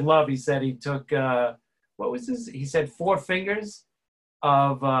Jordan Love, he said he took what was this? He said 4 fingers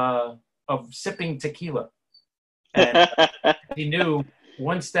of sipping tequila. And he knew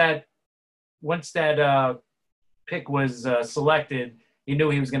once that pick was selected, he knew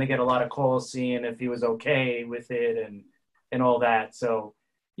he was going to get a lot of calls seeing if he was okay with it and all that. So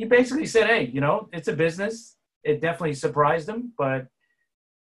he basically said, hey, it's a business. It definitely surprised him, but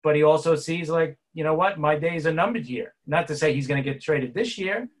he also sees what, my days are numbered here. Not to say he's going to get traded this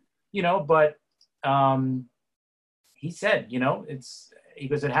year, but he said, he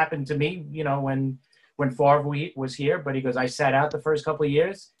goes, it happened to me, when Favre was here, but he goes, I sat out the first couple of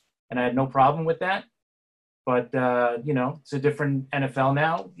years and I had no problem with that. But, it's a different NFL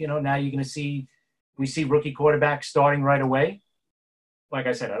now. Now you're going to we see rookie quarterbacks starting right away. Like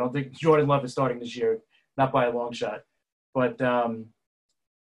I said, I don't think Jordan Love is starting this year, not by a long shot. But,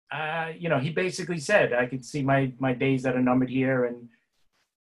 he basically said, I could see my days that are numbered here. And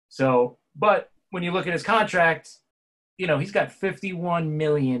so, but when you look at his contract, he's got $51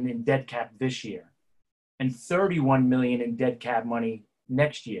 million in dead cap this year and $31 million in dead cap money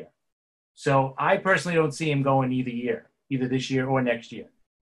next year. So I personally don't see him going either this year or next year.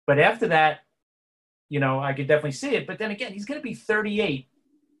 But after that, I could definitely see it. But then again, he's going to be 38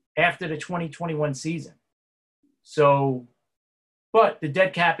 after the 2021 season. So, but the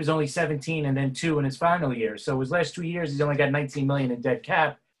dead cap is only 17 and then 2 in his final year. So his last 2 years, he's only got 19 million in dead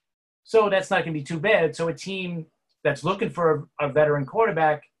cap. So that's not going to be too bad. So a team that's looking for a veteran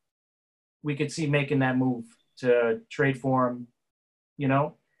quarterback, we could see making that move to trade for him,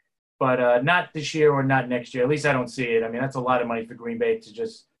 but not this year or not next year. At least I don't see it. I mean, that's a lot of money for Green Bay to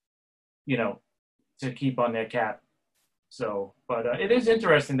just, to keep on their cap. So, but it is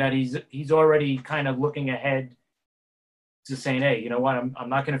interesting that he's already kind of looking ahead to saying, hey, you know what? I'm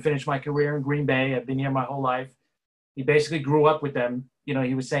not going to finish my career in Green Bay. I've been here my whole life. He basically grew up with them.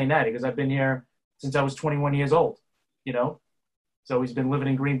 He was saying that because I've been here since I was 21 years old, So he's been living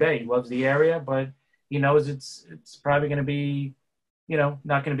in Green Bay. He loves the area, but he knows it's probably going to be,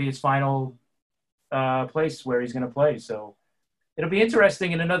 not going to be his final place where he's going to play. So it'll be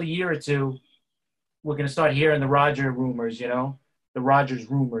interesting in another year or two. We're going to start hearing the Rodgers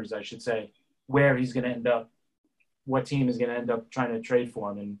rumors, I should say, where he's going to end up, what team is going to end up trying to trade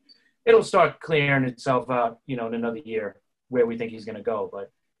for him. And it'll start clearing itself out, in another year where we think he's going to go.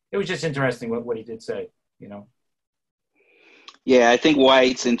 But it was just interesting what he did say, Yeah, I think why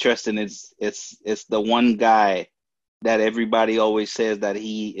it's interesting is it's the one guy that everybody always says that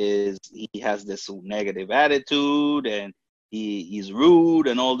he has this negative attitude and he's rude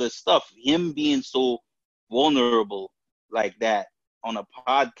and all this stuff. Him being so vulnerable like that on a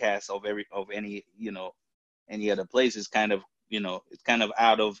podcast of any other place is kind of it's kind of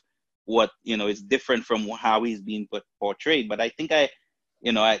out of what it's different from how he's being portrayed. But I think I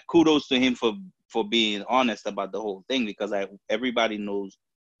kudos to him for being honest about the whole thing, because everybody knows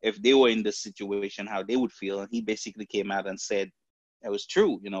if they were in this situation how they would feel, and he basically came out and said it was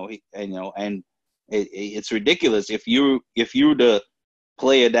true. And it's ridiculous if you're the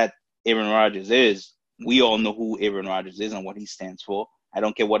player that Aaron Rodgers is. We all know who Aaron Rodgers is and what he stands for. I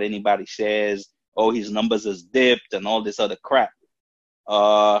don't care what anybody says. Oh, his numbers has dipped and all this other crap.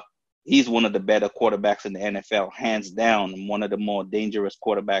 He's one of the better quarterbacks in the NFL, hands down, and one of the more dangerous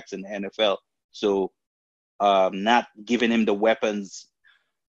quarterbacks in the NFL. So not giving him the weapons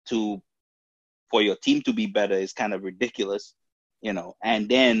for your team to be better is kind of ridiculous, And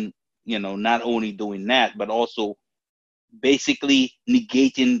then, not only doing that, but also basically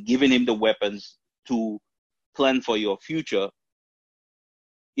giving him the weapons to plan for your future.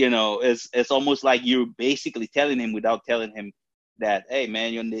 It's almost like you're basically telling him without telling him that, hey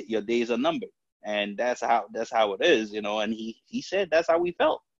man, your days are numbered, and that's how it is, And he said that's how we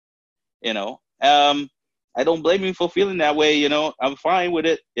felt, I don't blame him for feeling that way, I'm fine with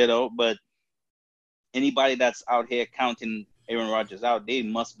it, But anybody that's out here counting Aaron Rodgers out, they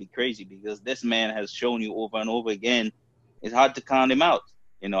must be crazy, because this man has shown you over and over again. It's hard to count him out.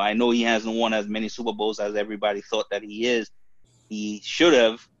 I know he hasn't won as many Super Bowls as everybody thought that he is. He should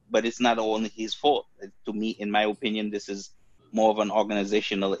have, but it's not only his fault. To me, in my opinion, this is more of an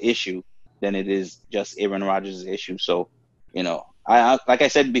organizational issue than it is just Aaron Rodgers' issue. So, I like I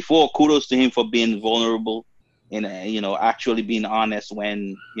said before, kudos to him for being vulnerable and, actually being honest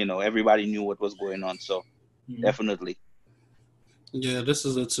when, everybody knew what was going on. So, definitely. Yeah, this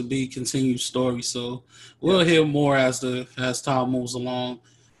is a to be continued story. So we'll hear more as time moves along.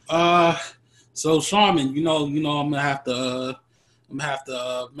 So Sharman, I'm gonna have to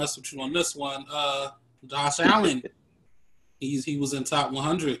mess with you on this one. Josh Allen, he was in top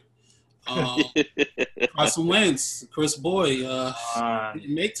 100. Carson Wentz, Chris Boyd,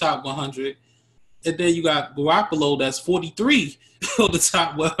 didn't make top 100. And then you got Garoppolo, that's 43 on the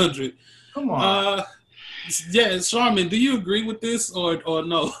top 100. Come on. Yeah, Sharman, do you agree with this or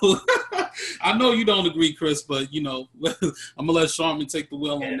no? I know you don't agree, Chris, but I'm gonna let Sharman take the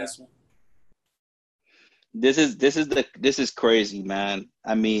wheel on this one. This is crazy, man.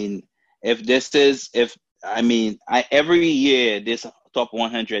 I mean, every year this top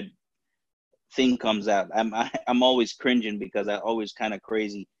 100 thing comes out, I'm always cringing because I'm always kind of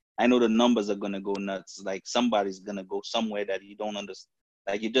crazy. I know the numbers are gonna go nuts. Like somebody's gonna go somewhere that you don't understand,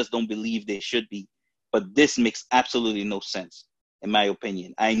 like you just don't believe they should be. But this makes absolutely no sense, in my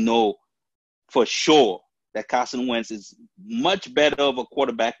opinion. I know for sure that Carson Wentz is much better of a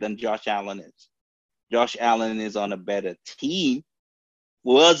quarterback than Josh Allen is. Josh Allen is on a better team,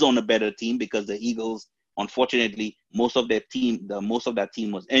 was on a better team because the Eagles, unfortunately, most of that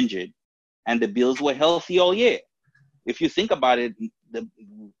team was injured, and the Bills were healthy all year. If you think about it,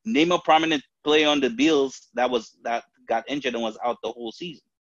 name a prominent player on the Bills that got injured and was out the whole season.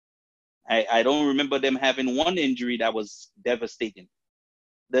 I don't remember them having one injury that was devastating.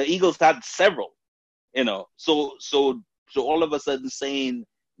 The Eagles had several, So all of a sudden saying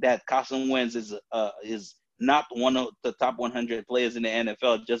that Carson Wentz is not one of the top 100 players in the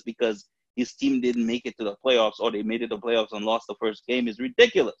NFL just because his team didn't make it to the playoffs or they made it to the playoffs and lost the first game is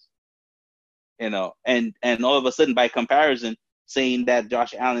ridiculous. And all of a sudden, by comparison, saying that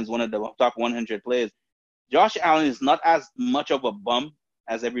Josh Allen is one of the top 100 players. Josh Allen is not as much of a bum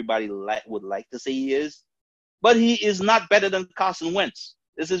as everybody would like to say he is, but he is not better than Carson Wentz.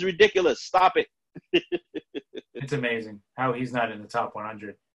 This is ridiculous. Stop it. It's amazing how he's not in the top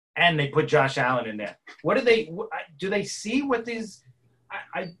 100. And they put Josh Allen in there. What do they see what these?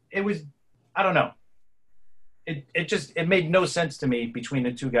 I don't know. It made no sense to me between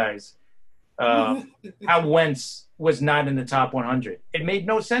the two guys. How Wentz was not in the top 100. It made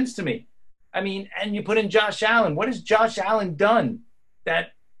no sense to me. I mean, and you put in Josh Allen. What has Josh Allen done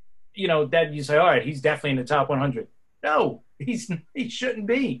that that you say, all right, he's definitely in the top 100? No, he shouldn't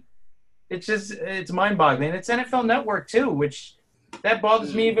be. It's mind-boggling. It's NFL Network too, which that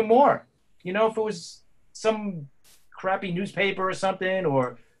bothers me even more. If it was some crappy newspaper or something,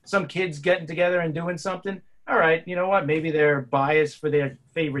 or some kids getting together and doing something, all right, you know what? Maybe they're biased for their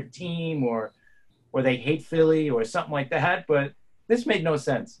favorite team, or they hate Philly or something like that. But this made no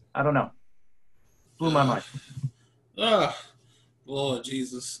sense. I don't know. Blew my mind. Lord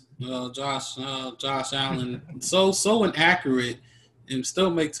Jesus, Josh Allen, so inaccurate, and still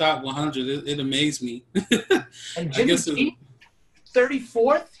make top 100. It amazed me. And Jimmy G,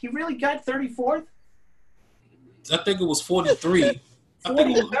 34th. He really got 34th. I think it was 43.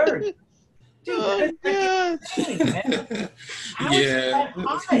 43rd. Dude, man. How is that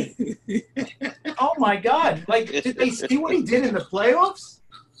high? Oh my God! Like, did they see what he did in the playoffs?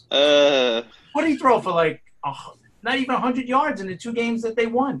 What did he throw for? Like, not even 100 yards in the 2 games that they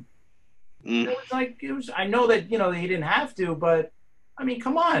won. It was. I know that he didn't have to, but I mean,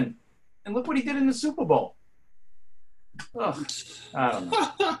 come on! And look what he did in the Super Bowl. Ugh, I don't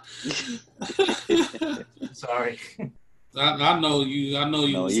know. Sorry. I know you.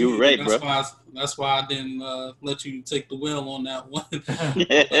 No, you're right, bro. That's why I didn't let you take the wheel on that one.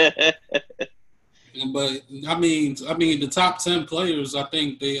 But I mean, the top 10 players. I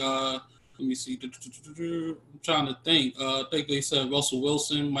think they. Let me see. I'm trying to think. I think they said Russell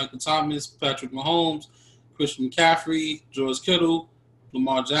Wilson, Michael Thomas, Patrick Mahomes, Christian McCaffrey, George Kittle,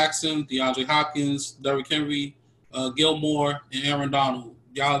 Lamar Jackson, DeAndre Hopkins, Derrick Henry, Gilmore, and Aaron Donald.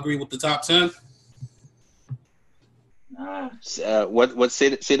 Y'all agree with the top 10? What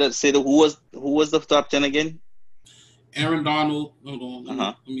say who was the top 10 again? Aaron Donald. Hold on.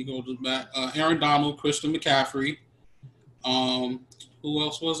 Let me go to the back. Aaron Donald, Christian McCaffrey. Who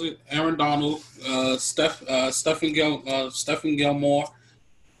else was it? Aaron Donald, Stephon Gilmore,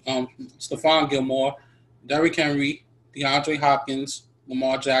 Stephon Gilmore, Derrick Henry, DeAndre Hopkins,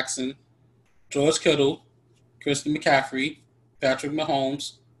 Lamar Jackson, George Kittle, Christian McCaffrey, Patrick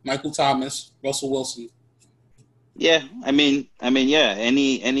Mahomes, Michael Thomas, Russell Wilson. Yeah, I mean, yeah.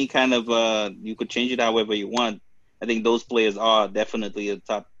 Any kind of you could change it however you want. I think those players are definitely a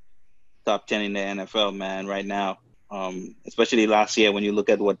top 10 in the NFL, man, right now. Especially last year when you look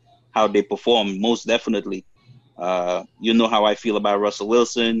at how they performed, most definitely. You know how I feel about Russell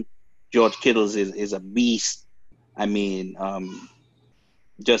Wilson. George Kittle is a beast. I mean,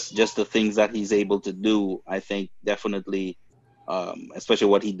 just the things that he's able to do, I think definitely, especially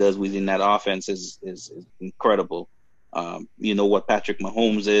what he does within that offense is incredible. You know what Patrick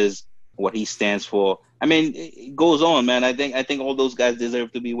Mahomes is, what he stands for. I mean, it goes on, man. I think all those guys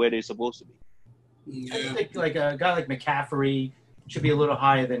deserve to be where they're supposed to be. Yeah. I think like a guy like McCaffrey should be a little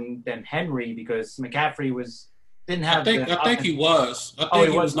higher than Henry, because McCaffrey didn't have. I think he was. I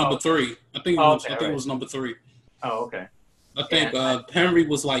think he was number 3. I think it was number 3. Oh, okay. I think Henry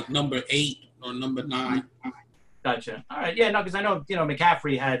was like number 8 or number 9. Gotcha. All right. Yeah, no, because I know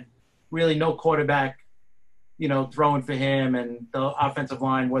McCaffrey had really no quarterback, throwing for him, and the offensive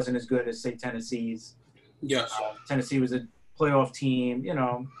line wasn't as good as, say, Tennessee's. Yes. Tennessee was a playoff team.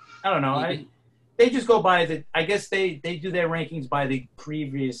 I don't know. They just go by I guess they do their rankings by the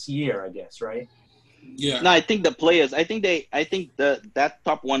previous year, I guess, right? Yeah. No, I think the players. I think that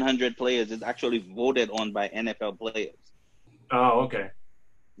top 100 players is actually voted on by NFL players. Oh, okay.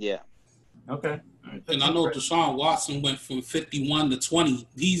 Yeah. Okay. And I know Deshaun Watson went from 51 to 20.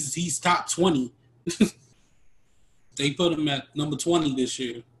 He's top 20. They put him at number 20 this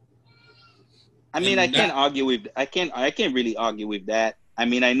year. I mean, I can't really argue with that. I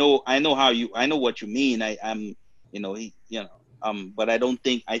mean, I know what you mean. But I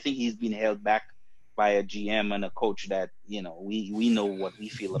think he's been held back by a GM and a coach that, we know what we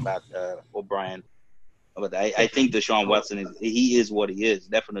feel about O'Brien. But I think Deshaun Watson is what he is.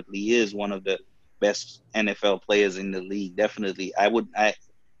 Definitely is one of the best NFL players in the league. Definitely. I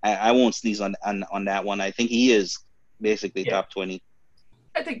won't sneeze on that one. I think he is basically top 20.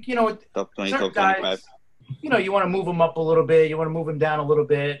 I think, top 20, certain top 25. guys, you want to move them up a little bit. You want to move them down a little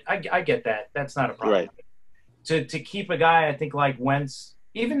bit. I get that. That's not a problem. Right. To keep a guy, I think, like Wentz,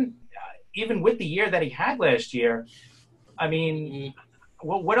 even with the year that he had last year, I mean,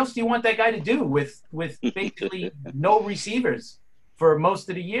 what else do you want that guy to do with basically no receivers for most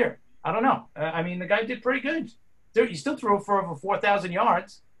of the year. I don't know. I mean, the guy did pretty good. He still threw for over 4,000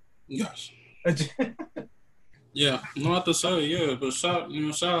 yards. Yes. Yeah, not to say, yeah, but shout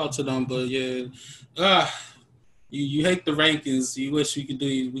out to them. But yeah, you hate the rankings. You wish we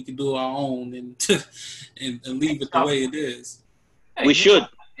could do our own and and leave it the way it is. Hey, we should.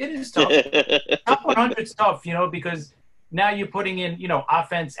 It is tough. Top 100 is tough, because now you're putting in,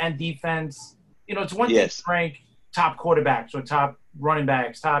 offense and defense. It's one thing to rank top quarterbacks or top running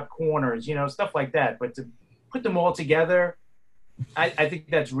backs, top corners, stuff like that. But to put them all together, I think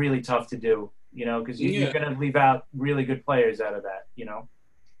that's really tough to do, because you're going to leave out really good players out of that,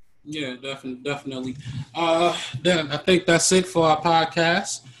 Yeah, definitely. Then I think that's it for our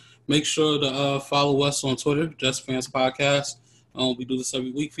podcast. Make sure to follow us on Twitter, Just Fans Podcast. We do this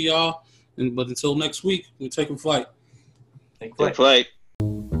every week for y'all. But until next week, we're taking flight. Take flight. Take flight.